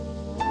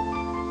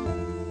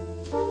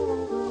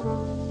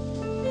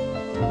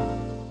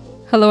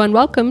Hello and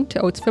welcome to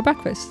Oats for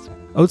Breakfast.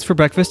 Oats for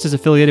Breakfast is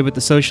affiliated with the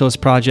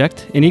Socialist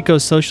Project, an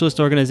eco-socialist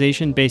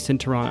organization based in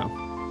Toronto.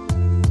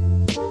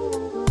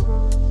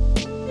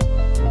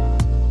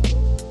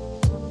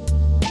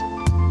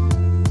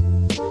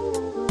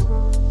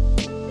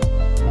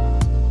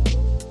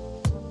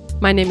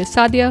 My name is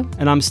Sadia.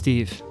 And I'm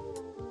Steve.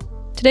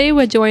 Today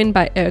we're joined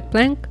by Eric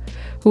Blank,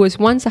 who was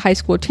once a high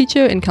school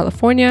teacher in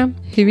California.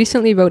 He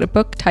recently wrote a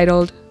book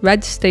titled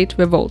Red State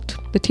Revolt: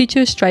 The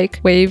Teachers'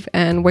 Strike Wave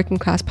and Working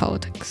Class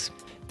Politics.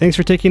 Thanks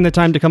for taking the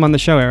time to come on the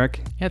show,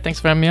 Eric. Yeah,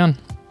 thanks for having me on.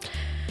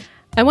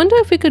 I wonder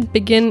if we could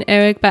begin,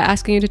 Eric, by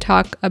asking you to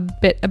talk a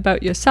bit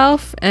about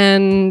yourself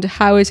and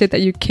how is it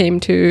that you came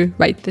to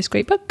write this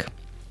great book?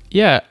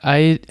 Yeah,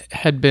 I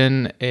had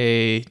been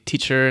a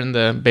teacher in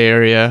the Bay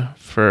Area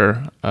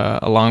for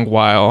a long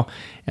while,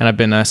 and I've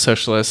been a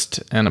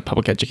socialist and a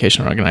public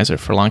education organizer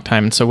for a long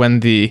time. And so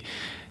when the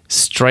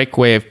strike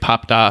wave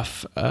popped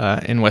off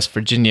in West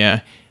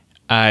Virginia,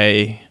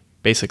 I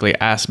basically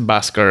asked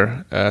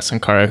Bhaskar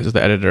Sankara, who's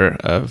the editor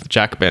of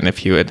Jacobin, if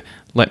he would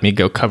let me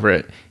go cover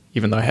it,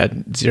 even though I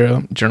had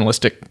zero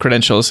journalistic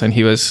credentials, and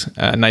he was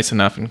nice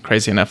enough and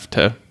crazy enough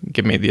to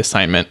give me the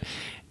assignment.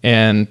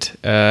 And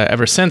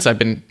ever since, I've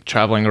been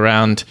traveling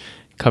around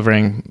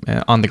covering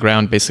on the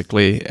ground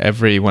basically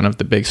every one of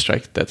the big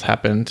strikes that's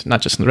happened,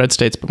 not just in the red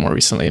states, but more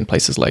recently in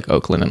places like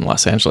Oakland and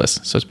Los Angeles.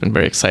 So it's been a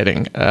very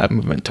exciting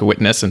movement to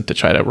witness and to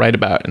try to write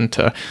about and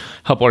to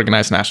help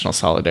organize national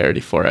solidarity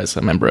for as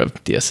a member of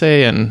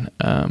DSA and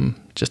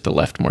just the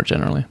left more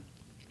generally.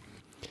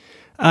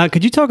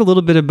 Could you talk a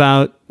little bit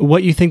about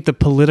what you think the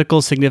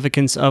political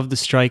significance of the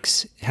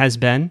strikes has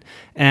been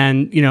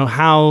and,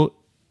 how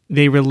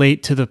they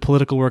relate to the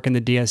political work in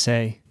the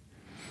DSA?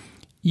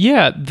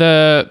 Yeah,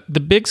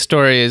 the big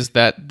story is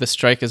that the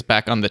strike is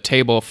back on the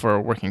table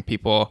for working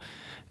people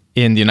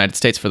in the United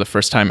States for the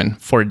first time in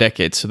 4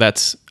 decades. So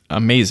that's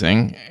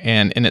amazing.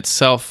 And in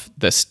itself,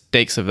 the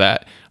stakes of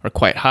that are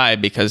quite high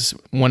because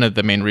one of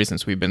the main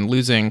reasons we've been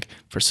losing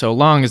for so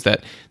long is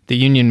that the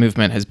union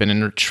movement has been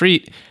in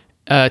retreat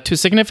to a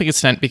significant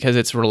extent because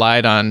it's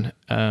relied on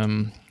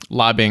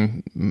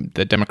lobbying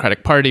the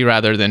Democratic Party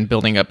rather than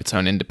building up its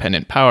own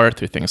independent power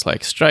through things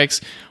like strikes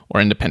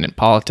or independent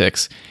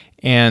politics.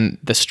 And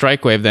the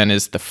strike wave then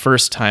is the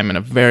first time in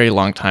a very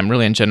long time,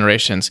 really in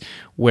generations,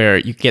 where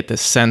you get the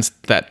sense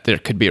that there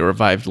could be a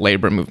revived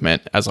labor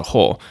movement as a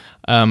whole.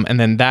 And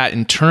then that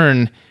in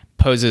turn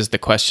poses the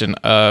question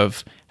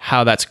of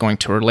how that's going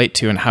to relate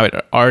to and how it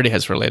already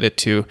has related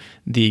to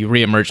the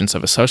reemergence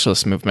of a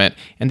socialist movement.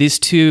 And these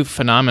two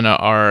phenomena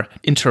are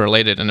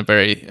interrelated in a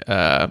very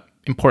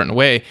important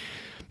way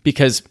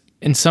because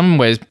in some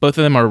ways, both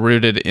of them are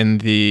rooted in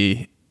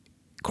the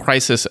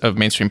crisis of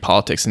mainstream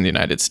politics in the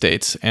United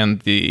States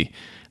and the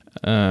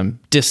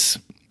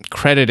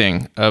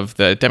discrediting of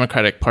the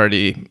Democratic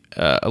Party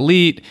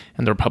elite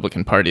and the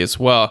Republican Party as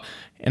well.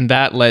 And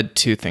that led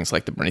to things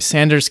like the Bernie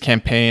Sanders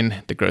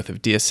campaign, the growth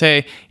of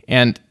DSA,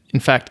 and in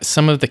fact,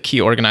 some of the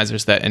key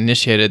organizers that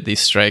initiated these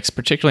strikes,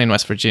 particularly in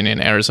West Virginia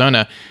and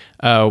Arizona,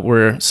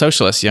 were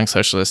socialists, young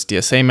socialist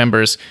DSA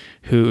members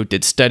who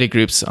did study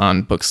groups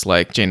on books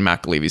like Jane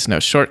McAlevy's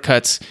No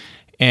Shortcuts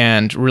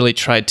and really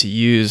tried to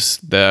use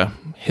the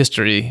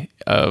history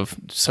of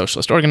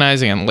socialist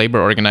organizing and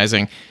labor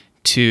organizing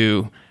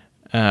to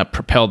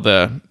propel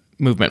the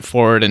movement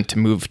forward and to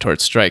move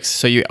towards strikes.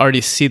 So you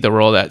already see the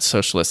role that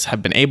socialists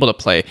have been able to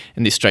play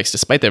in these strikes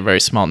despite their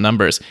very small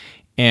numbers.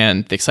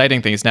 And the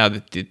exciting thing is now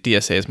that the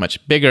DSA is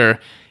much bigger,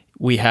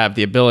 we have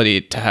the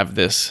ability to have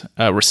this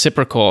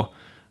reciprocal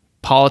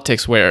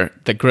politics where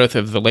the growth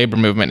of the labor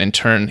movement in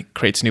turn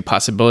creates new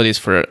possibilities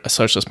for a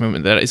socialist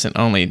movement that isn't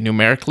only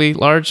numerically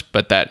large,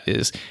 but that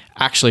is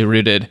actually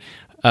rooted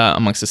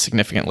amongst a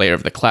significant layer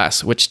of the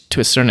class, which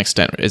to a certain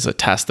extent is a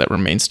task that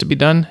remains to be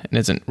done and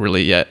isn't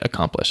really yet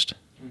accomplished.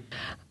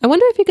 I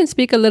wonder if you can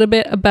speak a little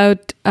bit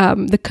about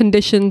the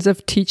conditions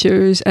of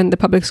teachers and the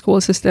public school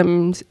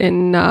systems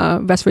in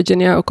West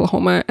Virginia,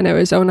 Oklahoma, and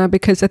Arizona,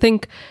 because I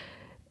think,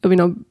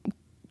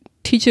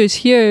 teachers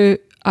here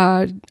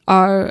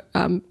are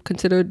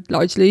considered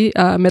largely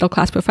a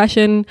middle-class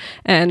profession.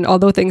 And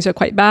although things are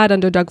quite bad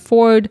under Doug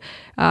Ford,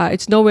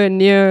 it's nowhere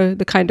near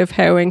the kind of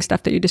harrowing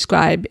stuff that you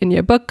describe in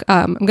your book.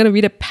 I'm going to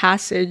read a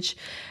passage,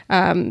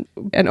 an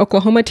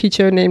Oklahoma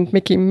teacher named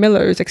Mickey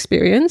Miller's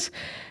experience.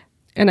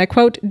 And I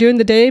quote, "During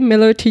the day,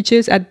 Miller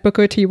teaches at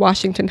Booker T.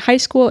 Washington High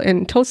School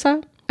in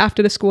Tulsa.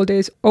 After the school day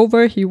is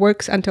over, he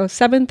works until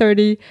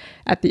 7:30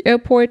 at the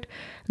airport,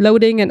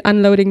 loading and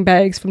unloading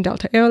bags from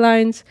Delta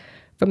Airlines.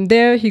 From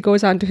there, he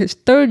goes on to his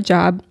third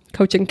job,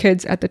 coaching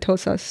kids at the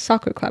Tulsa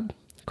Soccer Club.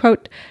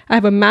 Quote, I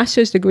have a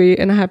master's degree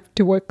and I have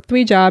to work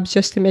 3 jobs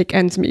just to make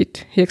ends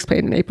meet, he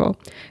explained in April.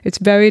 It's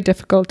very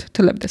difficult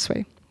to live this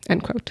way,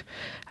 end quote.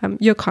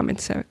 Your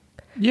comments, Eric?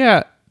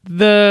 Yeah,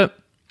 the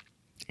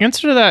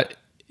answer to that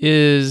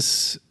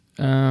is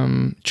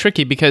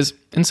tricky because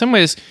in some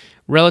ways,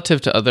 relative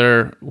to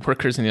other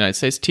workers in the United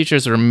States,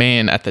 teachers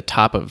remain at the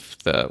top of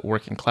the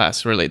working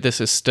class. Really,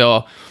 this is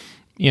still,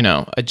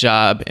 a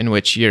job in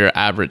which your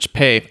average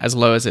pay, as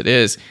low as it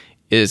is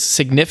is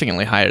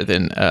significantly higher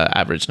than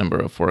average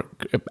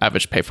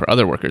pay for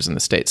other workers in the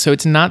state. So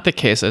it's not the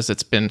case, as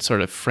it's been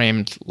sort of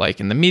framed like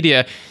in the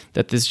media,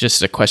 that there's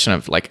just a question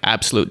of like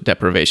absolute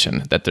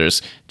deprivation, that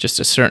there's just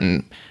a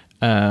certain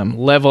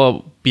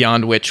level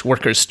beyond which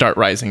workers start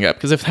rising up.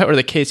 Because if that were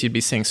the case, you'd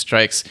be seeing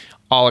strikes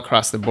all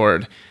across the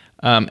board.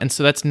 And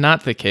so that's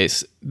not the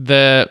case.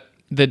 The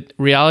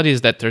reality is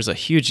that there's a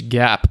huge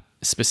gap,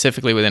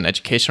 specifically within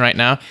education right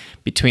now,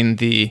 between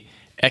the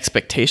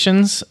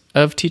expectations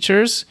of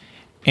teachers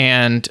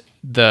and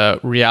the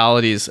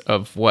realities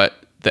of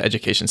what the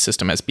education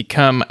system has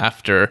become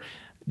after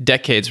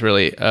decades,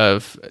 really,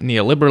 of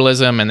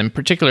neoliberalism, and in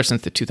particular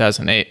since the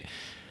 2008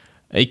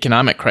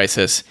 economic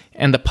crisis,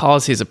 and the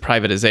policies of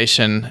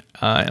privatization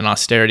and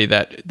austerity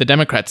that the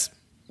Democrats,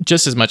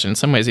 just as much, in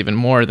some ways even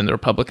more than the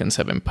Republicans,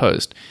 have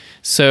imposed.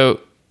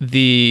 So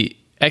the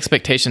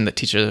expectation that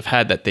teachers have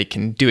had that they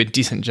can do a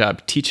decent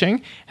job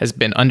teaching has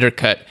been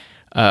undercut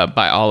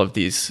by all of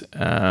these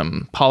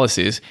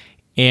policies.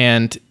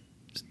 And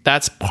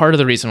that's part of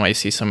the reason why you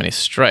see so many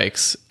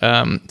strikes.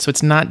 So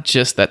it's not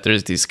just that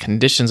there's these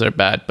conditions are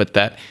bad, but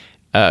that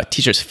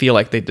teachers feel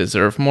like they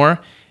deserve more,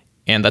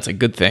 and that's a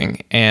good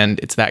thing. And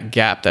it's that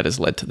gap that has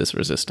led to this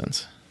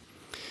resistance.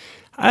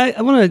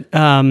 I want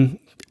to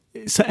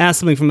ask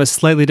something from a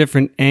slightly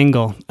different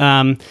angle.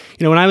 When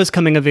I was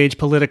coming of age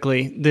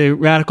politically, the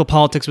radical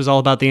politics was all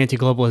about the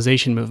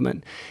anti-globalization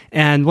movement.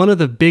 And one of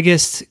the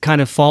biggest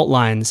kind of fault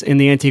lines in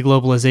the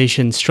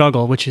anti-globalization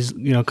struggle, which is,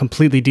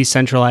 completely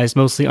decentralized,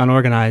 mostly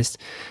unorganized,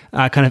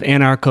 kind of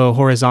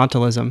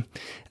anarcho-horizontalism,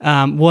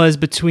 was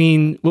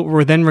between what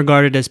were then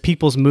regarded as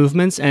people's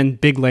movements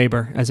and big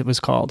labor, as it was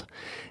called.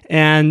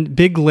 And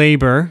big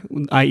labor,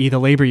 i.e. the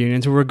labor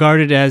unions, were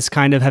regarded as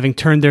kind of having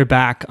turned their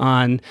back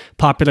on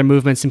popular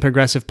movements and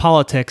progressive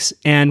politics,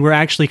 and were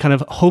actually kind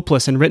of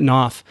hopeless and written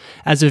off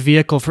as a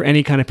vehicle for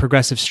any kind of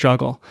progressive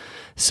struggle.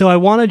 So I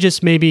want to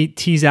just maybe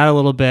tease out a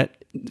little bit,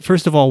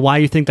 first of all, why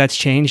you think that's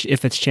changed,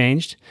 if it's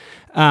changed,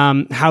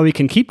 how we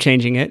can keep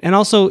changing it, and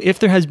also if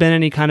there has been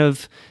any kind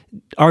of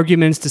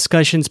arguments,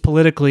 discussions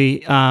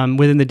politically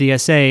within the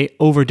DSA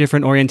over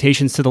different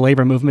orientations to the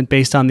labor movement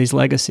based on these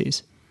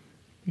legacies.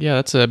 Yeah,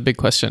 that's a big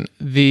question.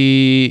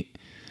 The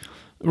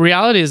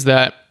reality is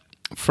that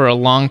for a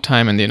long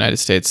time in the United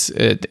States,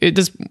 it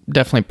just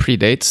definitely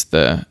predates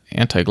the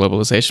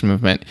anti-globalization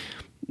movement.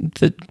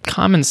 The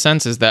common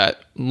sense is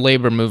that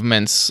labor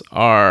movements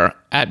are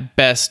at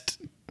best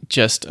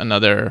just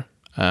another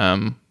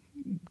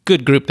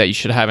good group that you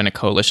should have in a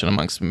coalition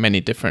amongst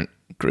many different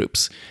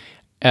groups.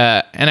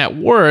 And at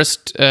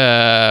worst,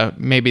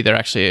 maybe they're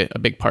actually a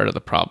big part of the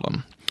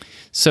problem.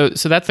 So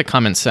that's the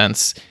common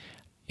sense.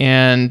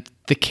 And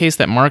the case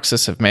that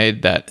Marxists have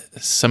made that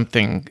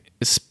something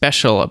is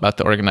special about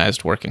the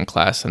organized working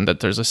class and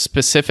that there's a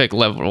specific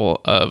level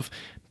of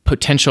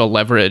potential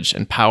leverage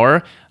and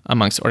power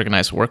amongst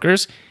organized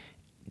workers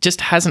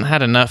just hasn't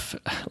had enough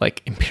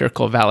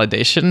empirical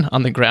validation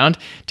on the ground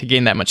to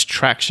gain that much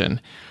traction.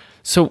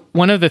 So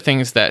one of the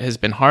things that has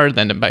been hard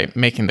then by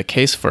making the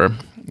case for,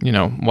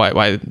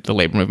 why the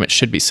labor movement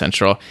should be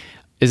central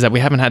is that we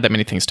haven't had that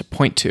many things to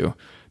point to.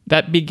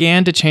 That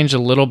began to change a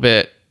little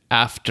bit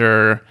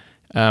after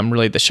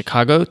really the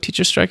Chicago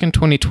teacher strike in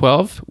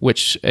 2012,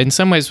 which in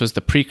some ways was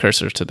the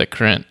precursor to the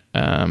current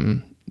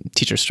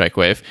teacher strike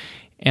wave.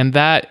 And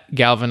that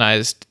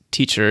galvanized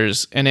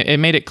teachers, and it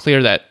made it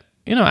clear that,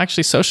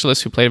 actually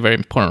socialists who played a very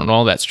important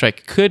role in that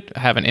strike could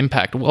have an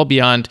impact well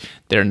beyond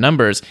their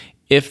numbers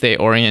if they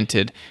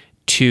oriented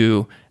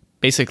to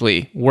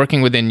basically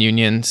working within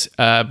unions,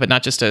 but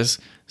not just as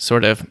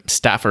sort of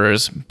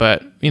staffers,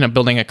 but,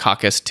 building a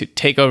caucus to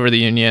take over the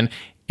union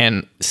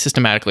and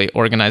systematically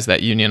organize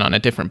that union on a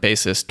different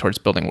basis towards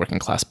building working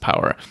class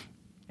power.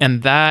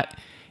 And that,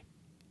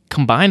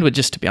 combined with,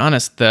 just to be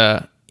honest,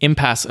 the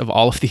impasse of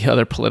all of the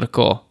other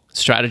political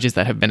strategies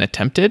that have been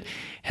attempted,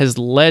 has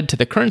led to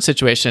the current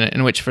situation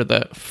in which, for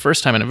the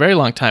first time in a very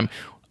long time,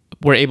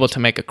 we're able to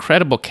make a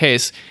credible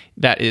case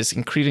that is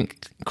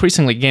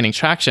increasingly gaining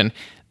traction,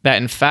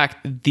 that in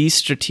fact, the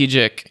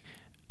strategic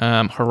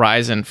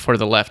horizon for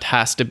the left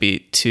has to be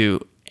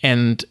to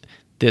end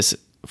this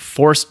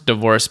forced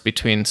divorce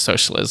between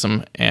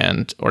socialism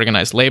and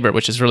organized labor,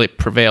 which has really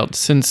prevailed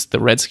since the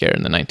Red Scare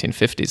in the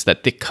 1950s,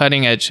 that the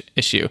cutting edge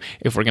issue,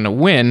 if we're going to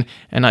win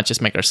and not just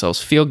make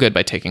ourselves feel good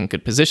by taking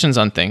good positions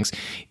on things,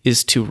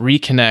 is to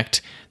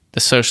reconnect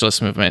the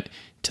socialist movement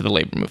to the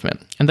labor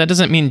movement. And that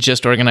doesn't mean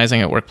just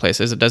organizing at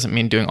workplaces. It doesn't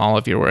mean doing all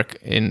of your work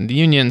in the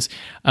unions,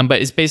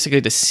 but it's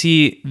basically to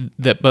see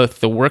that both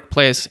the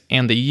workplace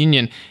and the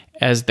union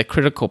as the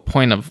critical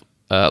point of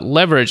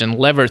leverage and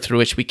lever through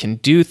which we can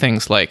do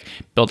things like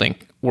building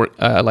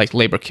like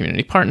labor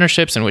community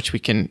partnerships, in which we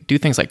can do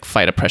things like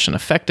fight oppression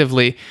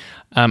effectively,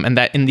 and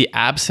that in the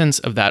absence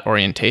of that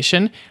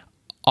orientation,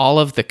 all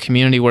of the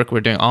community work we're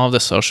doing, all of the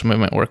social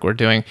movement work we're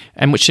doing,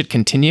 and which should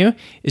continue,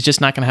 is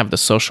just not going to have the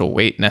social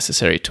weight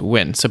necessary to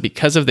win. So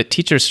because of the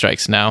teacher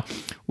strikes now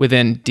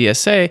within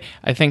DSA,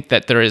 I think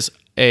that there is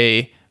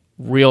a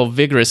real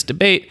vigorous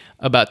debate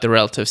about the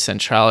relative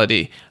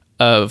centrality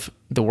of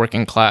the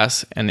working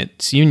class and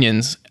its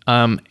unions.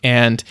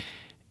 And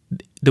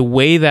the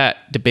way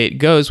that debate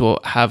goes will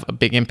have a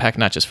big impact,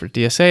 not just for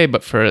DSA,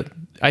 but for,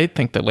 I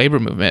think, the labor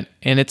movement.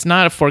 And it's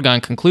not a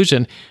foregone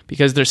conclusion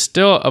because there's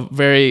still a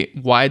very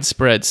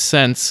widespread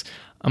sense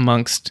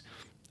amongst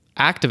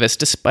activists,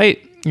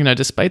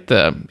 despite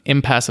the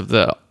impasse of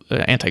the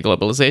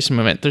anti-globalization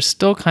movement, there's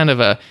still kind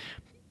of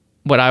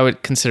what I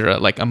would consider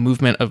a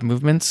movement of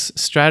movements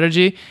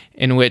strategy,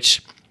 in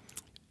which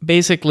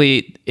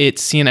basically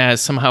it's seen as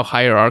somehow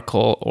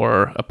hierarchical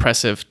or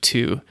oppressive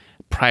to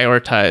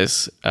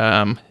prioritize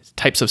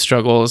types of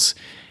struggles.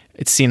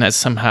 It's seen as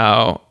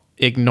somehow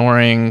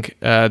ignoring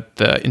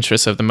the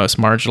interests of the most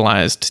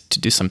marginalized to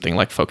do something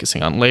like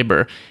focusing on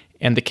labor.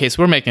 And the case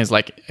we're making is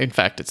in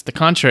fact, it's the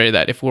contrary,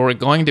 that if we're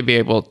going to be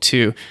able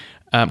to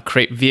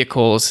create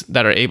vehicles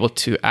that are able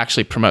to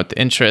actually promote the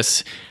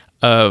interests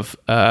of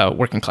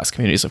working class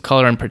communities of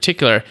color in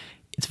particular,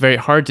 it's very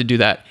hard to do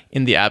that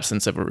in the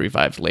absence of a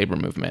revived labor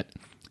movement.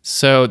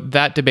 So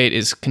that debate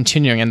is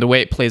continuing, and the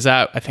way it plays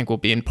out, I think, will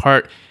be in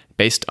part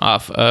based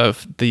off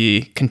of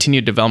the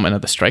continued development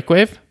of the strike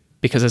wave,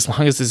 because as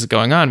long as this is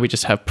going on, we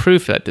just have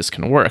proof that this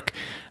can work.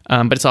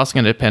 But it's also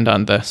going to depend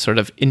on the sort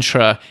of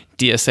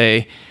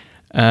intra-DSA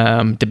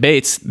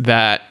debates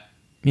that,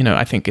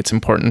 I think it's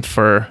important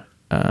for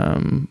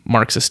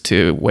Marxists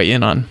to weigh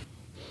in on.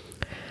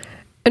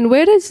 And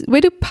where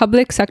do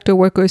public sector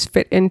workers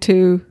fit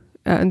into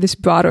this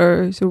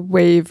broader sort of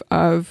wave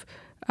of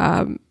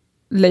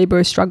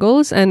labor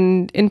struggles?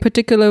 And in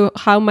particular,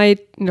 how might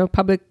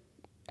public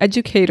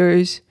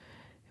educators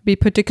be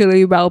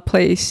particularly well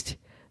placed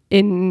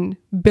in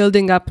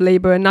building up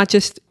labor, and not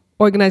just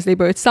organized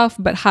labor itself,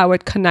 but how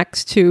it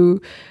connects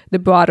to the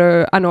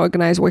broader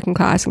unorganized working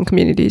class and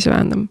communities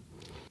around them?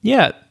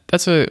 Yeah,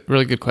 that's a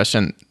really good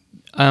question.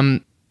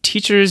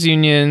 Teachers'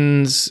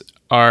 unions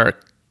are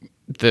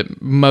the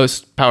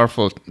most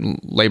powerful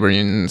labor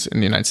unions in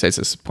the United States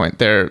at this point.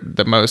 They're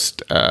the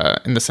most,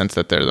 in the sense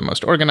that they're the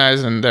most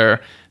organized, and they're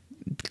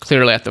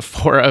clearly at the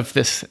fore of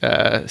this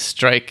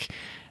strike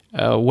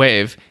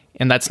wave.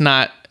 And that's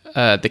not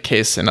the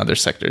case in other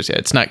sectors yet.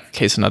 It's not the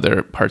case in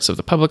other parts of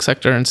the public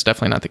sector, and it's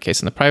definitely not the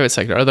case in the private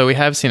sector, although we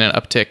have seen an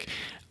uptick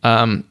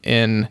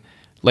in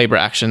labor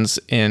actions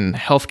in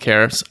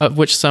healthcare, of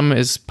which some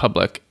is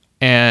public,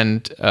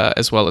 and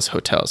as well as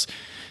hotels.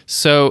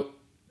 So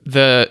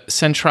the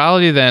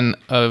centrality then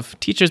of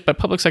teachers, but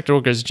public sector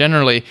workers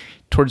generally,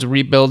 towards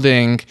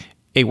rebuilding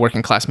a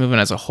working class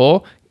movement as a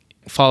whole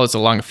follows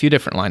along a few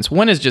different lines.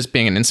 One is just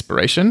being an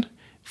inspiration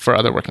for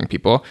other working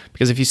people,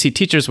 because if you see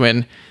teachers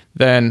win,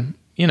 then,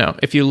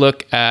 if you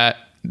look at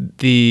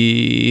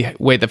the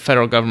way the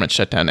federal government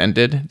shutdown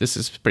ended, this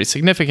is pretty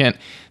significant,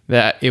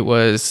 that it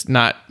was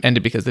not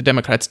ended because the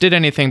Democrats did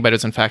anything, but it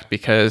was in fact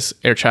because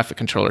air traffic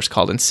controllers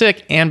called in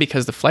sick, and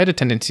because the flight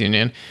attendants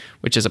union,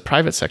 which is a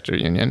private sector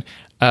union,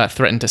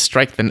 threatened to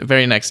strike the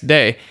very next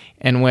day.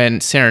 And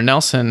when Sarah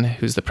Nelson,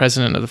 who's the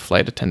president of the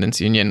flight attendants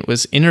union,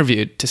 was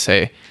interviewed to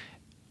say,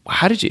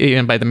 how did you,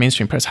 even by the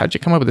mainstream press, how did you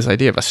come up with this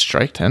idea of a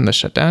strike to end the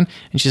shutdown?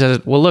 And she says,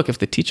 well, look, if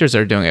the teachers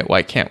are doing it,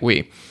 why can't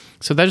we?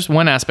 So that's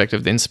one aspect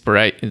of the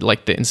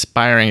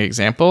inspiring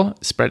example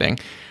spreading.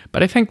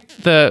 But I think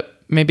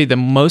maybe the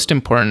most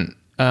important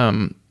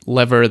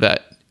lever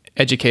that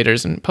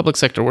educators and public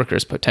sector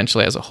workers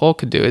potentially as a whole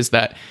could do is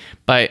that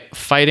by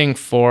fighting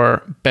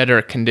for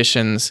better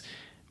conditions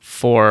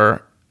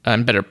for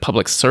better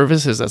public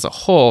services as a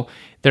whole,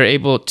 they're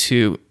able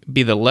to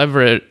be the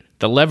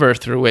lever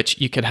through which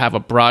you could have a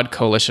broad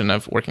coalition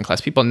of working class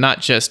people, not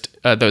just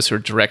those who are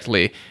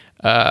directly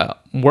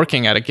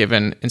working at a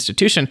given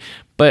institution,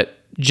 but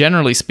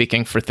generally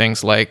speaking for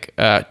things like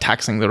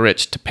taxing the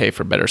rich to pay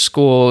for better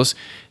schools,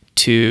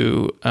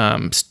 to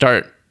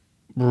start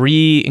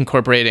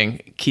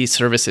reincorporating key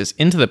services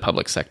into the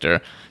public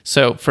sector.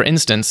 So, for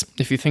instance,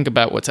 if you think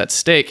about what's at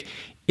stake,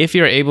 if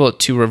you're able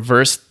to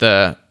reverse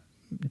the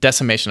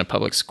decimation of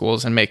public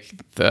schools and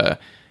make the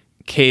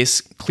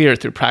case clear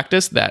through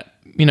practice that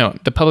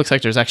the public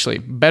sector is actually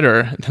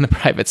better than the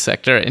private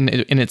sector in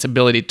its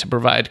ability to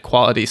provide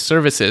quality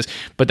services,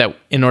 but that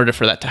in order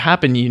for that to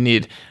happen, you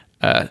need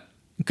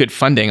good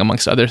funding,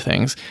 amongst other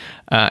things,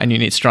 and you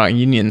need strong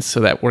unions so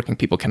that working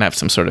people can have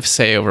some sort of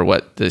say over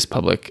what these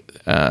public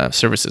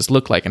services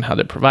look like and how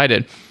they're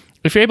provided.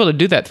 If you're able to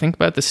do that, think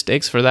about the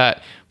stakes for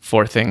that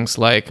for things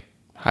like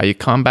how you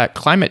combat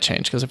climate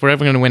change. Because if we're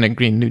ever going to win a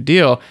Green New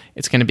Deal,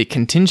 it's going to be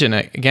contingent,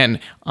 again,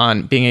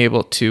 on being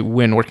able to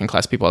win working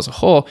class people as a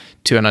whole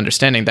to an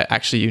understanding that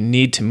actually you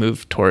need to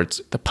move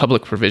towards the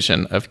public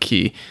provision of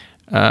key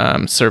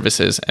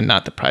services and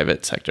not the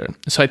private sector.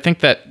 So I think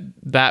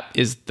that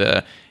is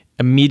the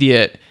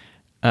immediate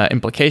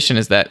implication,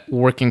 is that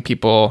working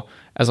people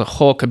as a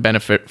whole could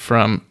benefit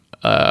from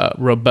a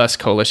robust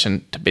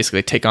coalition to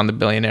basically take on the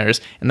billionaires.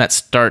 And that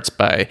starts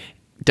by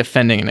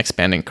defending and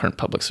expanding current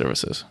public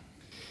services.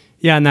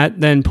 Yeah, and that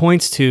then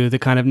points to the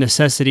kind of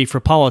necessity for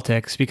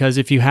politics, because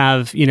if you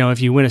have,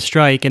 if you win a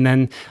strike and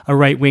then a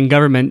right-wing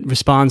government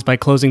responds by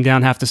closing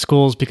down half the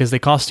schools because they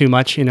cost too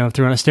much, through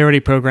an austerity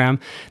program,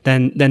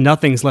 then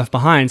nothing's left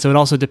behind. So it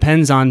also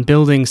depends on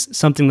building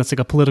something that's like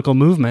a political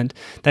movement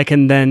that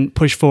can then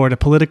push forward a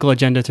political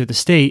agenda through the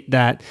state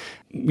that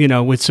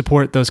would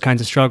support those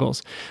kinds of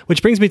struggles.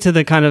 Which brings me to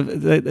the kind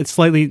of the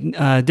slightly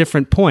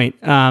different point.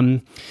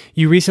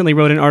 You recently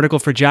wrote an article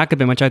for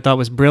Jacobin, which I thought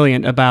was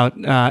brilliant, about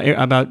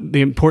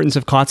the importance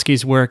of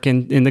Kautsky's work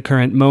in the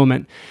current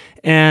moment.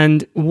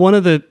 And one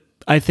of the,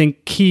 I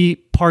think, key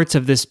parts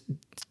of this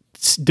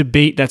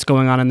debate that's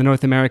going on in the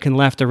North American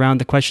left around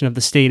the question of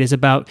the state is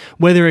about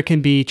whether it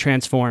can be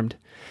transformed.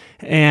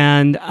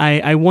 And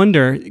I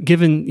wonder,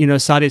 given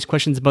Sadia's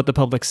questions about the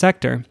public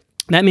sector,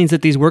 that means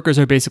that these workers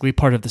are basically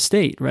part of the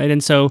state, right?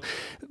 And so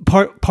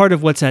part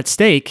of what's at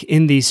stake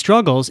in these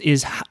struggles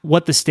is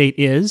what the state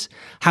is,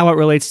 how it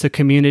relates to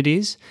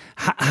communities,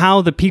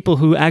 how the people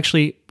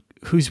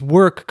whose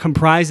work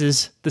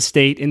comprises the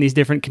state in these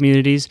different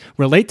communities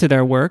relate to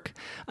their work,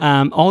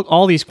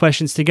 all these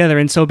questions together.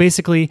 And so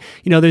basically,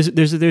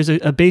 there's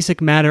a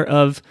basic matter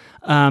of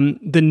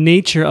the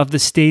nature of the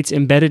state's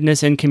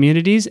embeddedness in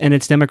communities and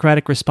its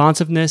democratic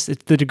responsiveness.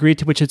 It's the degree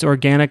to which it's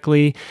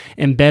organically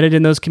embedded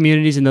in those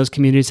communities, and those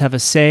communities have a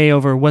say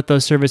over what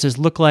those services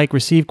look like,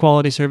 receive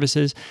quality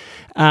services.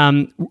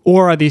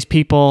 Or are these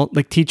people,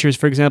 like teachers,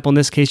 for example, in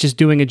this case, just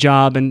doing a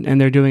job and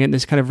they're doing it in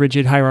this kind of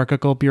rigid,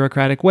 hierarchical,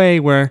 bureaucratic way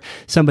where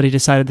somebody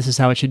decided this is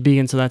how it should be,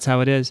 and so that's how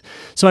it is.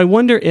 So I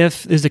wonder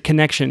if there's a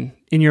connection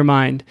in your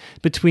mind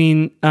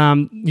between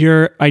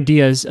your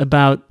ideas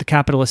about the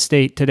capitalist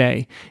state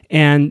today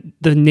and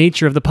the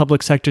nature of the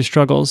public sector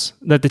struggles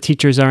that the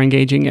teachers are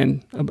engaging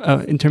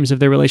in terms of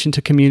their relation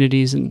to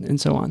communities and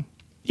so on.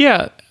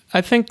 Yeah,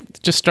 I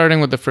think just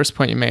starting with the first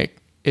point you make,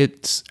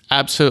 it's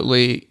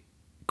absolutely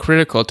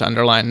critical to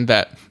underline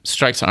that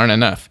strikes aren't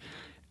enough,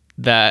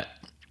 that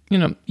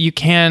you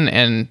can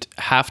and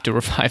have to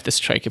revive the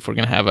strike if we're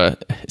going to have a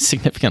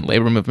significant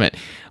labor movement.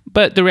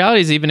 But the reality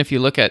is, even if you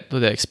look at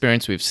the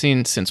experience we've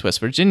seen since West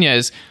Virginia,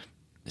 is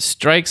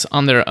strikes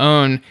on their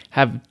own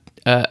have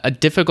a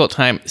difficult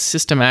time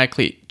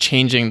systematically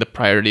changing the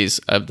priorities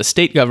of the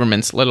state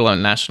governments, let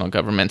alone national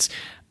governments,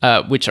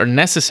 which are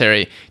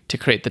necessary to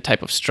create the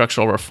type of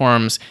structural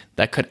reforms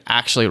that could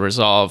actually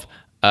resolve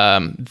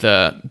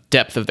the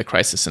depth of the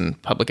crisis in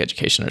public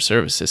education or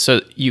services.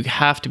 So you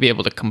have to be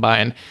able to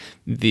combine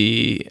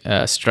the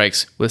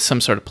strikes with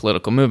some sort of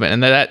political movement,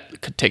 and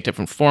that could take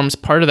different forms.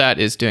 Part of that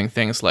is doing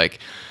things like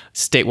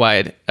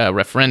statewide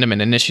referendum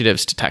and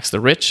initiatives to tax the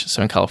rich.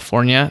 So in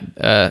California,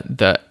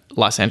 the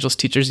Los Angeles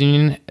Teachers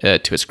Union,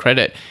 to its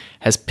credit,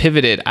 has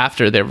pivoted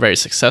after their very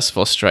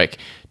successful strike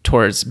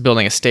towards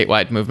building a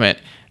statewide movement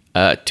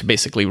to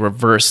basically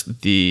reverse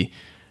the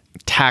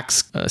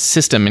tax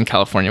system in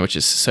California, which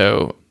is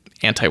so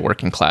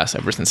anti-working class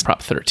ever since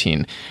Prop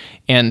 13.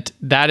 And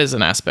that is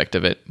an aspect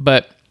of it.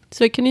 But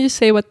so can you just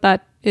say what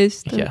that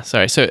is? Yeah,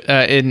 sorry. So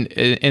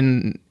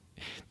in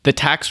the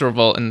tax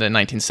revolt in the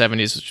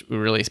 1970s, which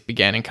really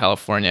began in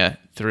California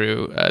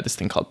through this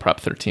thing called Prop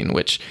 13,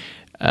 which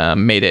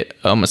made it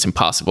almost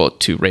impossible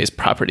to raise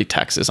property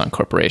taxes on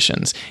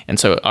corporations. And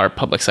so our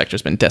public sector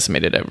has been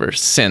decimated ever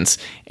since.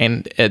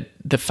 And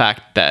the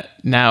fact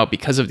that now,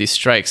 because of these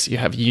strikes, you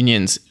have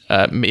unions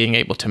being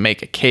able to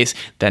make a case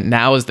that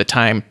now is the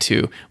time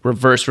to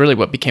reverse really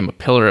what became a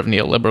pillar of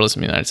neoliberalism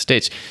in the United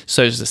States.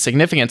 So there's the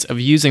significance of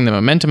using the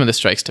momentum of the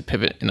strikes to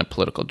pivot in a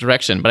political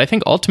direction. But I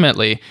think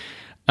ultimately,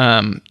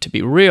 to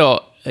be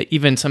real,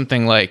 even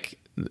something like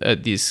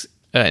these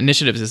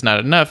initiatives is not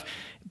enough,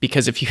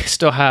 because if you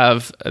still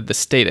have the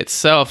state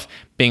itself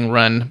being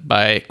run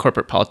by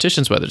corporate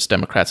politicians, whether it's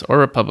Democrats or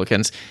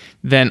Republicans,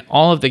 then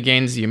all of the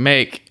gains you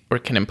make or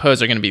can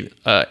impose are going to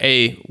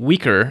be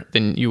weaker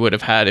than you would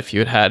have had if you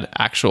had had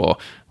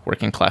actual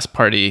working class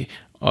party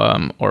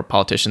or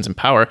politicians in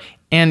power.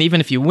 And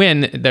even if you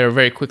win, they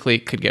very quickly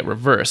could get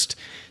reversed.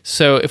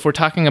 So if we're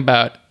talking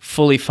about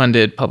fully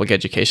funded public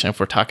education, if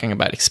we're talking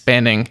about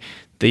expanding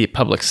the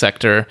public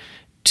sector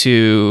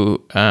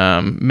to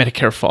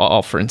Medicare for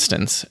all, for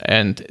instance,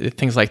 and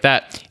things like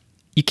that,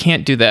 you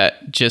can't do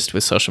that just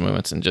with social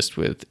movements and just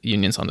with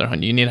unions on their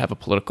own. You need to have a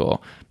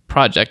political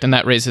project. And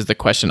that raises the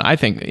question, I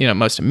think,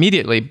 most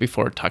immediately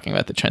before talking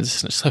about the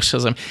transition to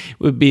socialism,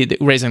 would be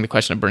raising the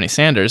question of Bernie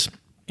Sanders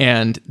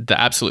and the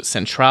absolute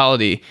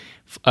centrality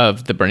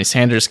of the Bernie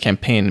Sanders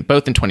campaign,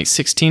 both in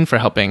 2016 for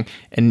helping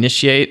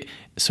initiate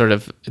sort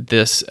of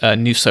this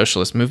new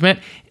socialist movement,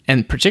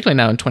 and particularly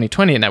now in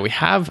 2020, and now we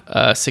have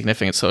a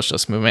significant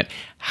socialist movement.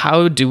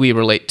 How do we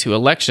relate to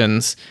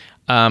elections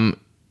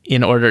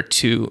in order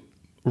to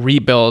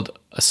rebuild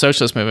a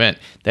socialist movement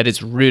that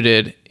is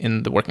rooted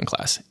in the working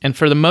class? And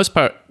for the most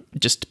part,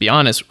 just to be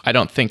honest, I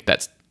don't think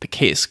that's the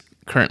case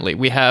currently.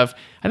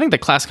 I think the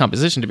class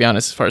composition, to be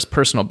honest, as far as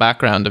personal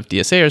background of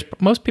DSAers,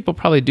 most people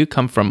probably do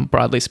come from,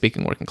 broadly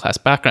speaking, working class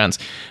backgrounds.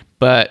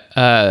 But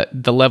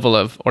the level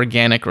of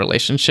organic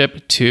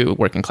relationship to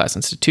working class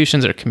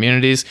institutions or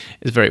communities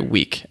is very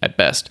weak at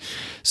best.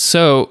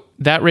 So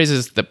that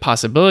raises the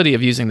possibility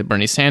of using the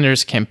Bernie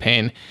Sanders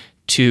campaign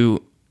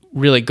to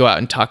really go out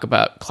and talk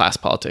about class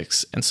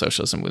politics and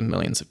socialism with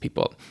millions of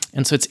people.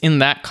 And so it's in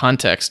that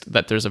context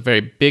that there's a very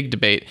big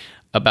debate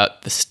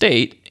about the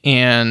state,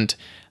 and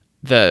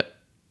the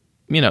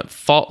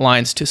fault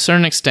lines to a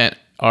certain extent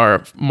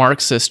are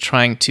Marxists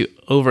trying to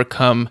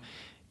overcome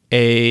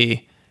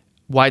a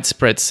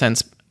widespread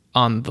sense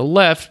on the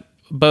left,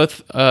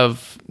 both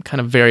of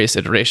kind of various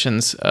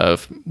iterations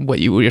of what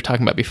you were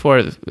talking about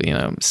before,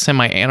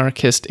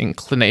 semi-anarchist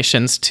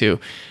inclinations to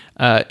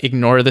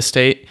ignore the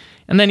state.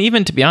 And then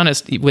even, to be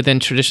honest, within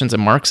traditions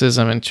of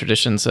Marxism and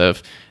traditions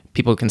of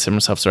people who consider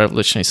themselves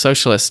revolutionary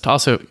socialists,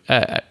 also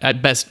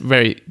at best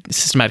very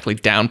systematically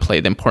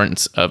downplay the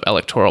importance of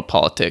electoral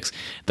politics,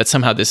 that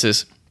somehow this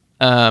is,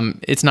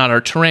 it's not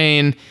our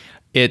terrain,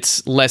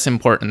 it's less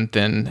important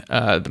than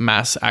the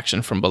mass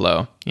action from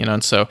below.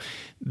 And so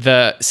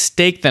the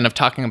stake then of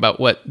talking about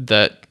what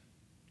the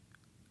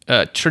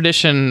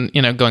tradition,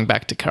 going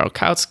back to Karol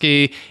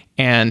Kautsky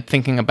and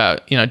thinking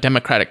about,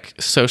 democratic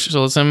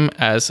socialism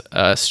as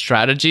a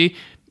strategy,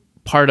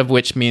 part of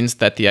which means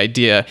that the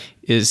idea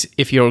is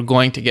if you're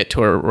going to get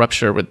to a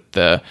rupture with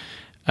the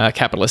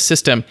capitalist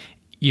system,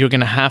 you're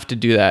going to have to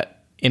do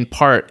that in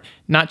part,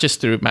 not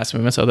just through mass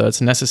movements, although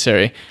it's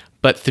necessary,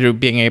 but through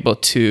being able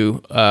to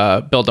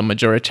build a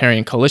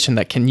majoritarian coalition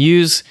that can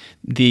use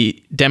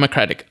the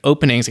democratic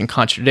openings and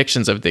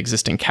contradictions of the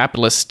existing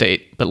capitalist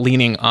state, but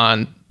leaning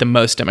on the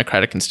most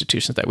democratic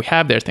institutions that we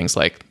have there, things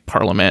like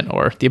parliament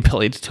or the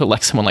ability to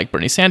elect someone like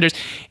Bernie Sanders,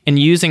 and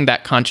using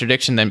that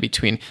contradiction then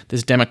between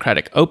this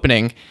democratic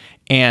opening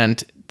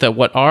and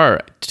what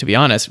are, to be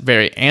honest,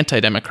 very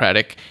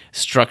anti-democratic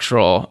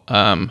structural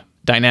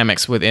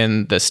dynamics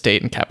within the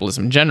state and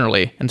capitalism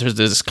generally. And there's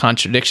this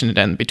contradiction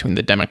then between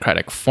the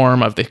democratic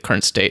form of the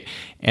current state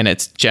and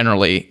its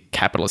generally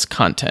capitalist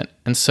content.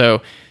 And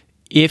so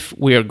if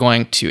we are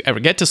going to ever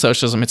get to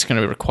socialism, it's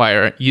going to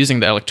require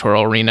using the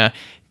electoral arena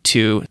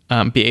to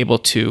be able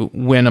to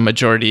win a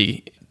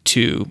majority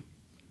to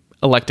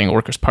electing a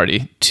Workers'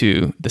 Party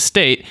to the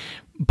state.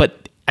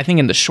 But I think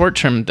in the short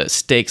term, the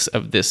stakes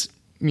of this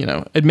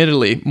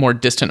admittedly more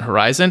distant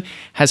horizon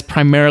has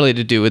primarily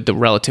to do with the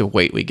relative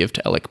weight we give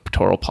to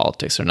electoral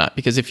politics or not.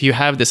 Because if you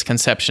have this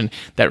conception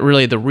that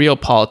really the real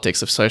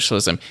politics of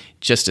socialism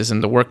just is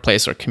in the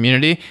workplace or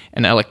community,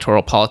 and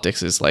electoral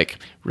politics is like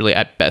really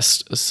at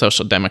best a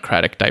social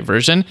democratic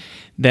diversion,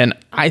 then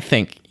I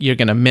think you're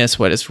going to miss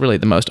what is really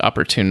the most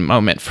opportune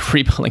moment for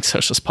rebuilding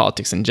socialist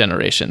politics in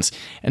generations.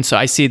 And so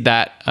I see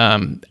that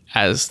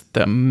as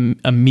the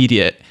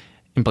immediate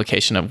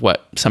implication of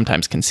what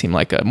sometimes can seem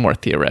like a more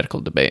theoretical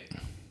debate.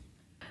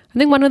 I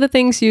think one of the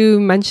things you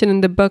mentioned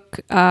in the book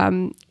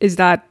is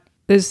that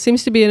there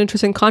seems to be an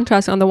interesting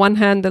contrast. On the one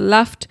hand, the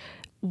left,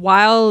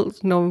 while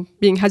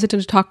being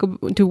hesitant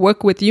to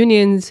work with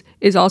unions,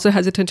 is also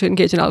hesitant to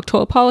engage in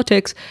electoral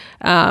politics.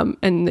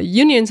 And the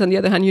unions, on the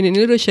other hand, union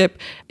leadership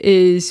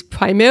is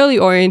primarily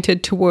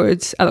oriented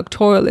towards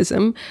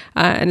electoralism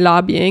and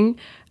lobbying.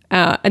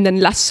 And then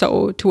less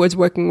so towards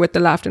working with the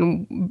left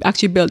and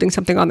actually building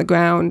something on the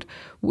ground,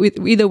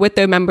 either with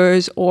their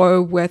members or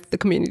with the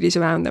communities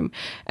around them.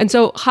 And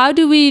so how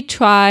do we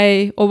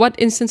try, or what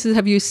instances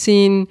have you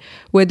seen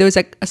where there's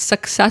a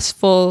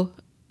successful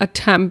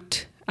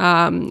attempt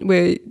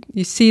where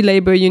you see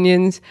labor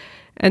unions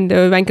and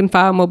the rank and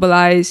file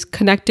mobilize,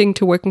 connecting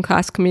to working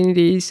class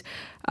communities,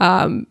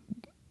 and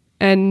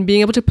being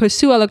able to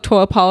pursue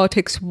electoral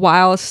politics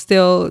while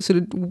still sort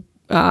of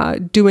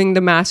doing the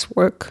mass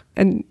work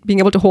and being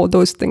able to hold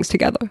those things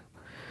together?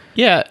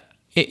 Yeah.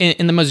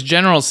 In the most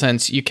general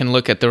sense, you can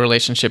look at the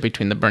relationship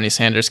between the Bernie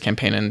Sanders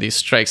campaign and these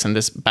strikes and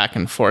this back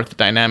and forth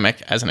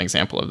dynamic as an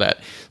example of that.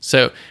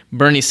 So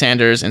Bernie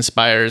Sanders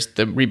inspires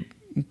the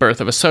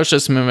rebirth of a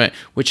socialist movement,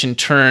 which in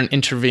turn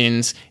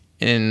intervenes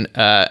in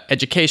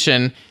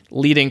education,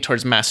 leading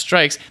towards mass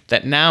strikes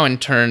that now in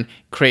turn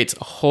creates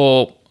a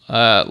whole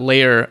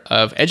layer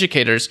of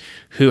educators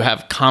who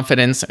have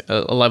confidence,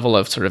 a level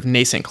of sort of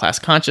nascent class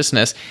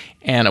consciousness,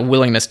 and a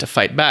willingness to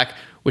fight back,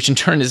 which in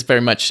turn is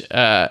very much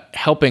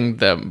helping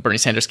the Bernie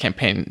Sanders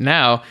campaign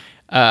now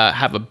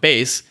have a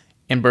base.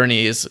 And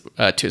Bernie is,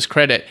 to his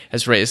credit,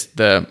 has raised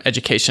the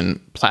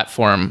education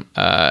platform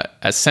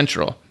as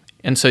central.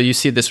 And so you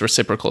see this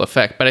reciprocal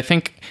effect. But I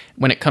think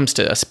when it comes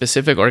to a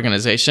specific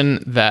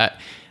organization that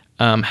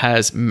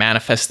has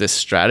manifest this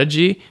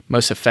strategy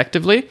most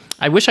effectively,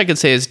 I wish I could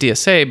say it's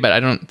DSA, but I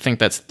don't think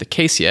that's the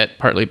case yet,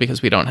 partly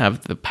because we don't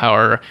have the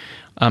power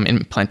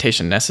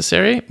implantation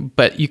necessary.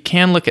 But you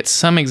can look at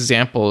some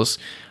examples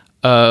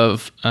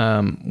of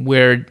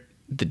where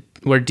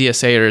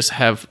DSAers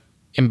have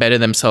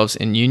embedded themselves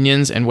in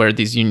unions and where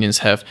these unions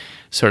have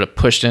sort of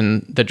pushed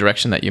in the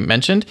direction that you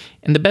mentioned.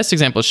 And the best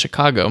example is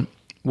Chicago,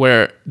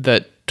 where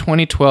the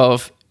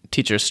 2012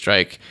 teachers'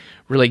 strike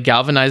really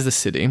galvanized the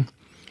city.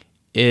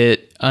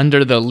 It,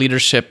 under the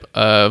leadership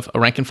of a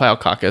rank-and-file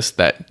caucus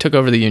that took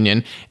over the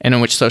union and in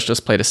which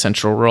socialists played a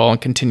central role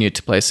and continued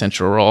to play a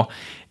central role,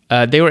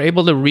 they were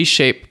able to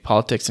reshape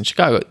politics in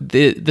Chicago.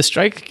 The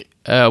strike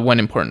won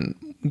important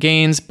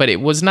gains, but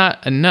it was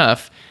not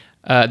enough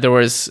there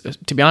was,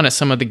 to be honest,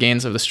 some of the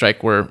gains of the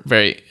strike were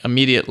very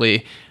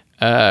immediately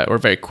or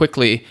very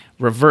quickly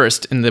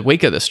reversed in the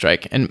wake of the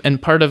strike.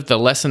 And part of the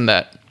lesson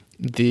that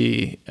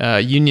the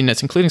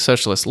unionists, including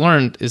socialists,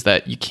 learned is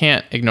that you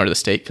can't ignore the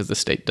state because the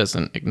state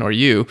doesn't ignore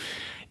you.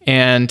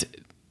 And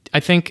I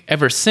think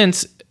ever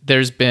since,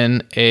 there's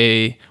been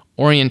a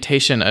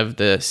orientation of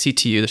the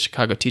CTU, the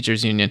Chicago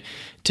Teachers Union,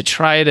 to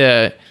try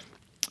to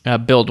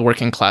build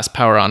working class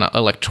power on an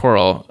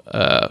electoral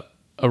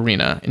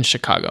arena in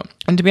Chicago.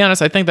 And to be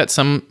honest, I think that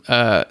some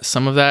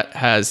of that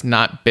has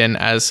not been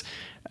as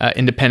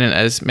independent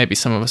as maybe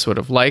some of us would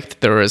have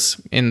liked. There was,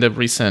 in the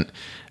recent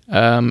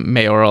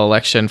mayoral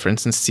election, for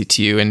instance,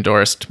 CTU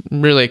endorsed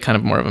really kind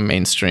of more of a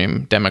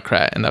mainstream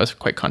Democrat, and that was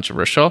quite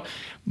controversial.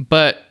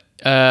 But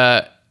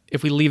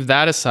if we leave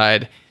that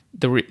aside,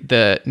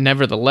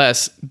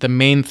 nevertheless, the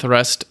main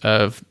thrust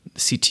of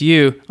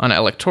CTU on an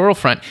electoral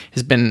front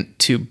has been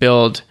to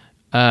build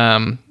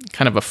kind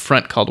of a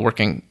front called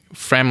Working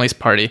Families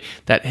Party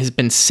that has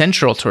been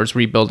central towards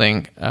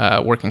rebuilding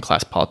working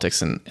class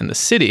politics in the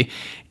city.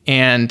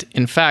 And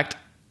in fact,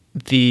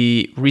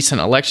 the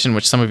recent election,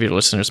 which some of your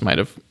listeners might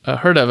have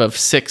heard of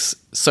 6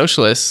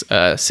 socialists,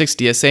 6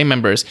 DSA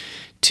members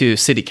to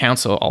city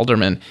council,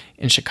 aldermen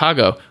in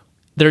Chicago,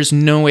 there's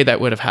no way that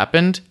would have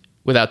happened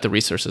without the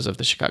resources of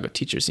the Chicago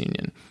Teachers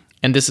Union.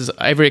 And this is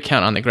every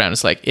account on the ground.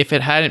 It's like, if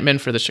it hadn't been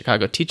for the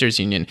Chicago Teachers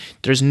Union,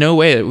 there's no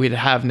way that we'd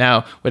have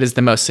now what is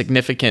the most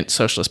significant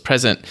socialist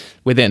presence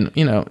within,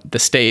 the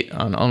state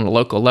on a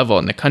local level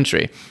in the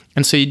country.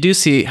 And so you do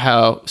see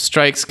how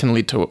strikes can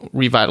lead to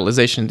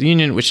revitalization of the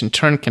union, which in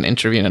turn can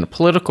intervene in a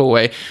political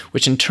way,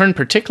 which in turn,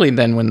 particularly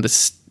then when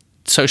the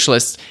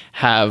socialists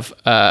have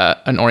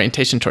an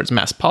orientation towards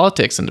mass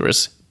politics, and there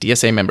was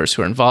DSA members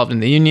who are involved in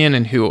the union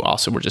and who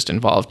also were just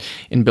involved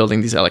in building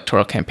these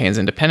electoral campaigns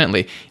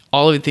independently.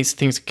 All of these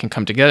things can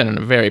come together in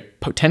a very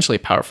potentially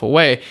powerful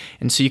way.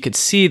 And so you could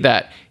see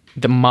that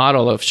the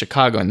model of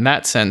Chicago in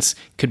that sense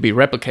could be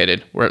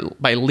replicated, where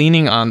by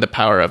leaning on the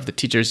power of the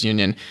teachers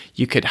union,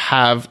 you could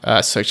have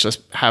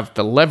socialists have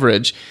the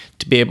leverage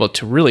to be able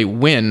to really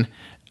win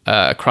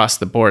across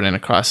the board and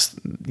across,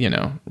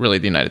 really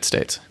the United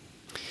States.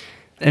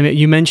 And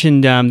you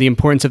mentioned the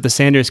importance of the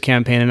Sanders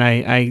campaign, and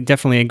I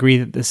definitely agree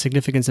that the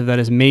significance of that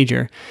is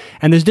major.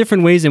 And there's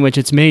different ways in which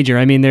it's major.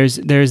 I mean, there's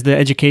the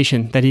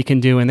education that he can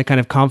do and the kind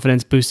of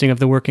confidence boosting of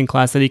the working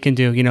class that he can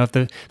do. If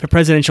the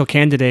presidential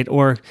candidate,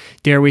 or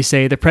dare we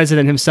say, the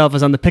president himself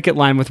is on the picket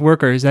line with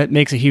workers, that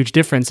makes a huge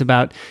difference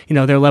about,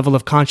 their level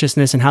of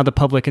consciousness and how the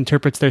public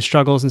interprets their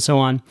struggles and so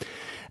on.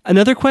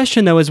 Another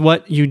question, though, is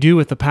what you do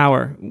with the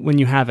power when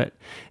you have it.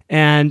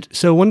 And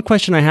so one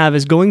question I have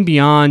is going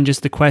beyond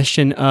just the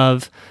question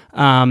of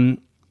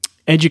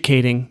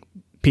educating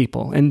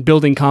people and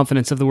building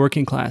confidence of the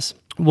working class.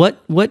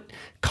 What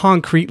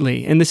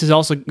concretely, and this is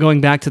also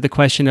going back to the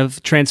question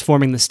of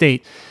transforming the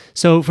state.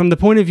 So from the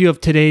point of view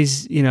of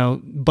today's,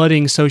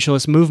 budding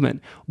socialist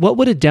movement, what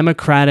would a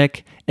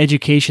democratic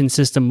education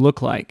system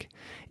look like?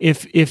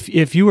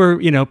 If you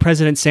were,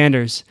 President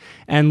Sanders,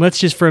 and let's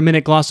just for a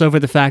minute gloss over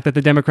the fact that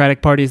the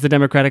Democratic Party is the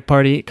Democratic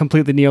Party,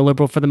 completely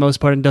neoliberal for the most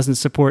part, and doesn't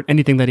support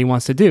anything that he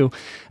wants to do.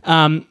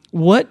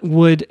 What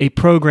would a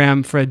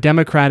program for a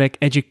democratic,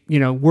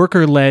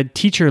 worker-led,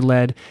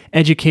 teacher-led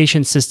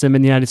education system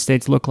in the United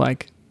States look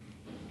like?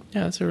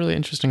 Yeah, that's a really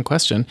interesting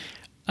question.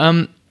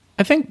 I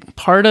think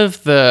part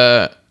of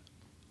the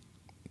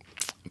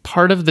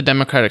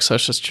democratic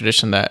socialist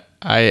tradition that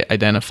I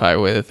identify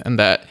with, and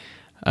that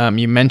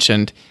you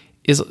mentioned,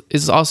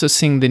 is also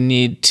seeing the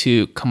need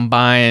to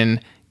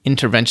combine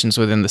interventions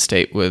within the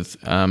state with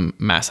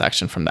mass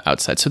action from the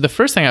outside. So the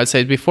first thing I would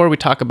say is, before we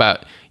talk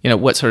about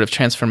what sort of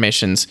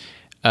transformations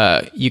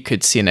you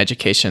could see in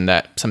education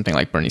that something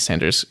like Bernie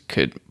Sanders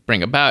could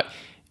bring about,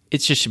 it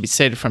just should be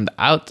stated from the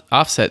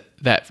offset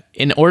that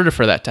in order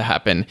for that to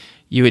happen,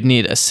 you would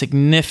need a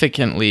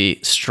significantly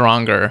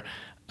stronger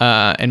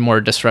and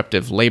more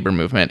disruptive labor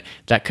movement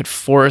that could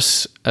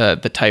force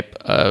the type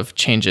of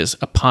changes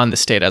upon the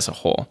state as a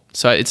whole.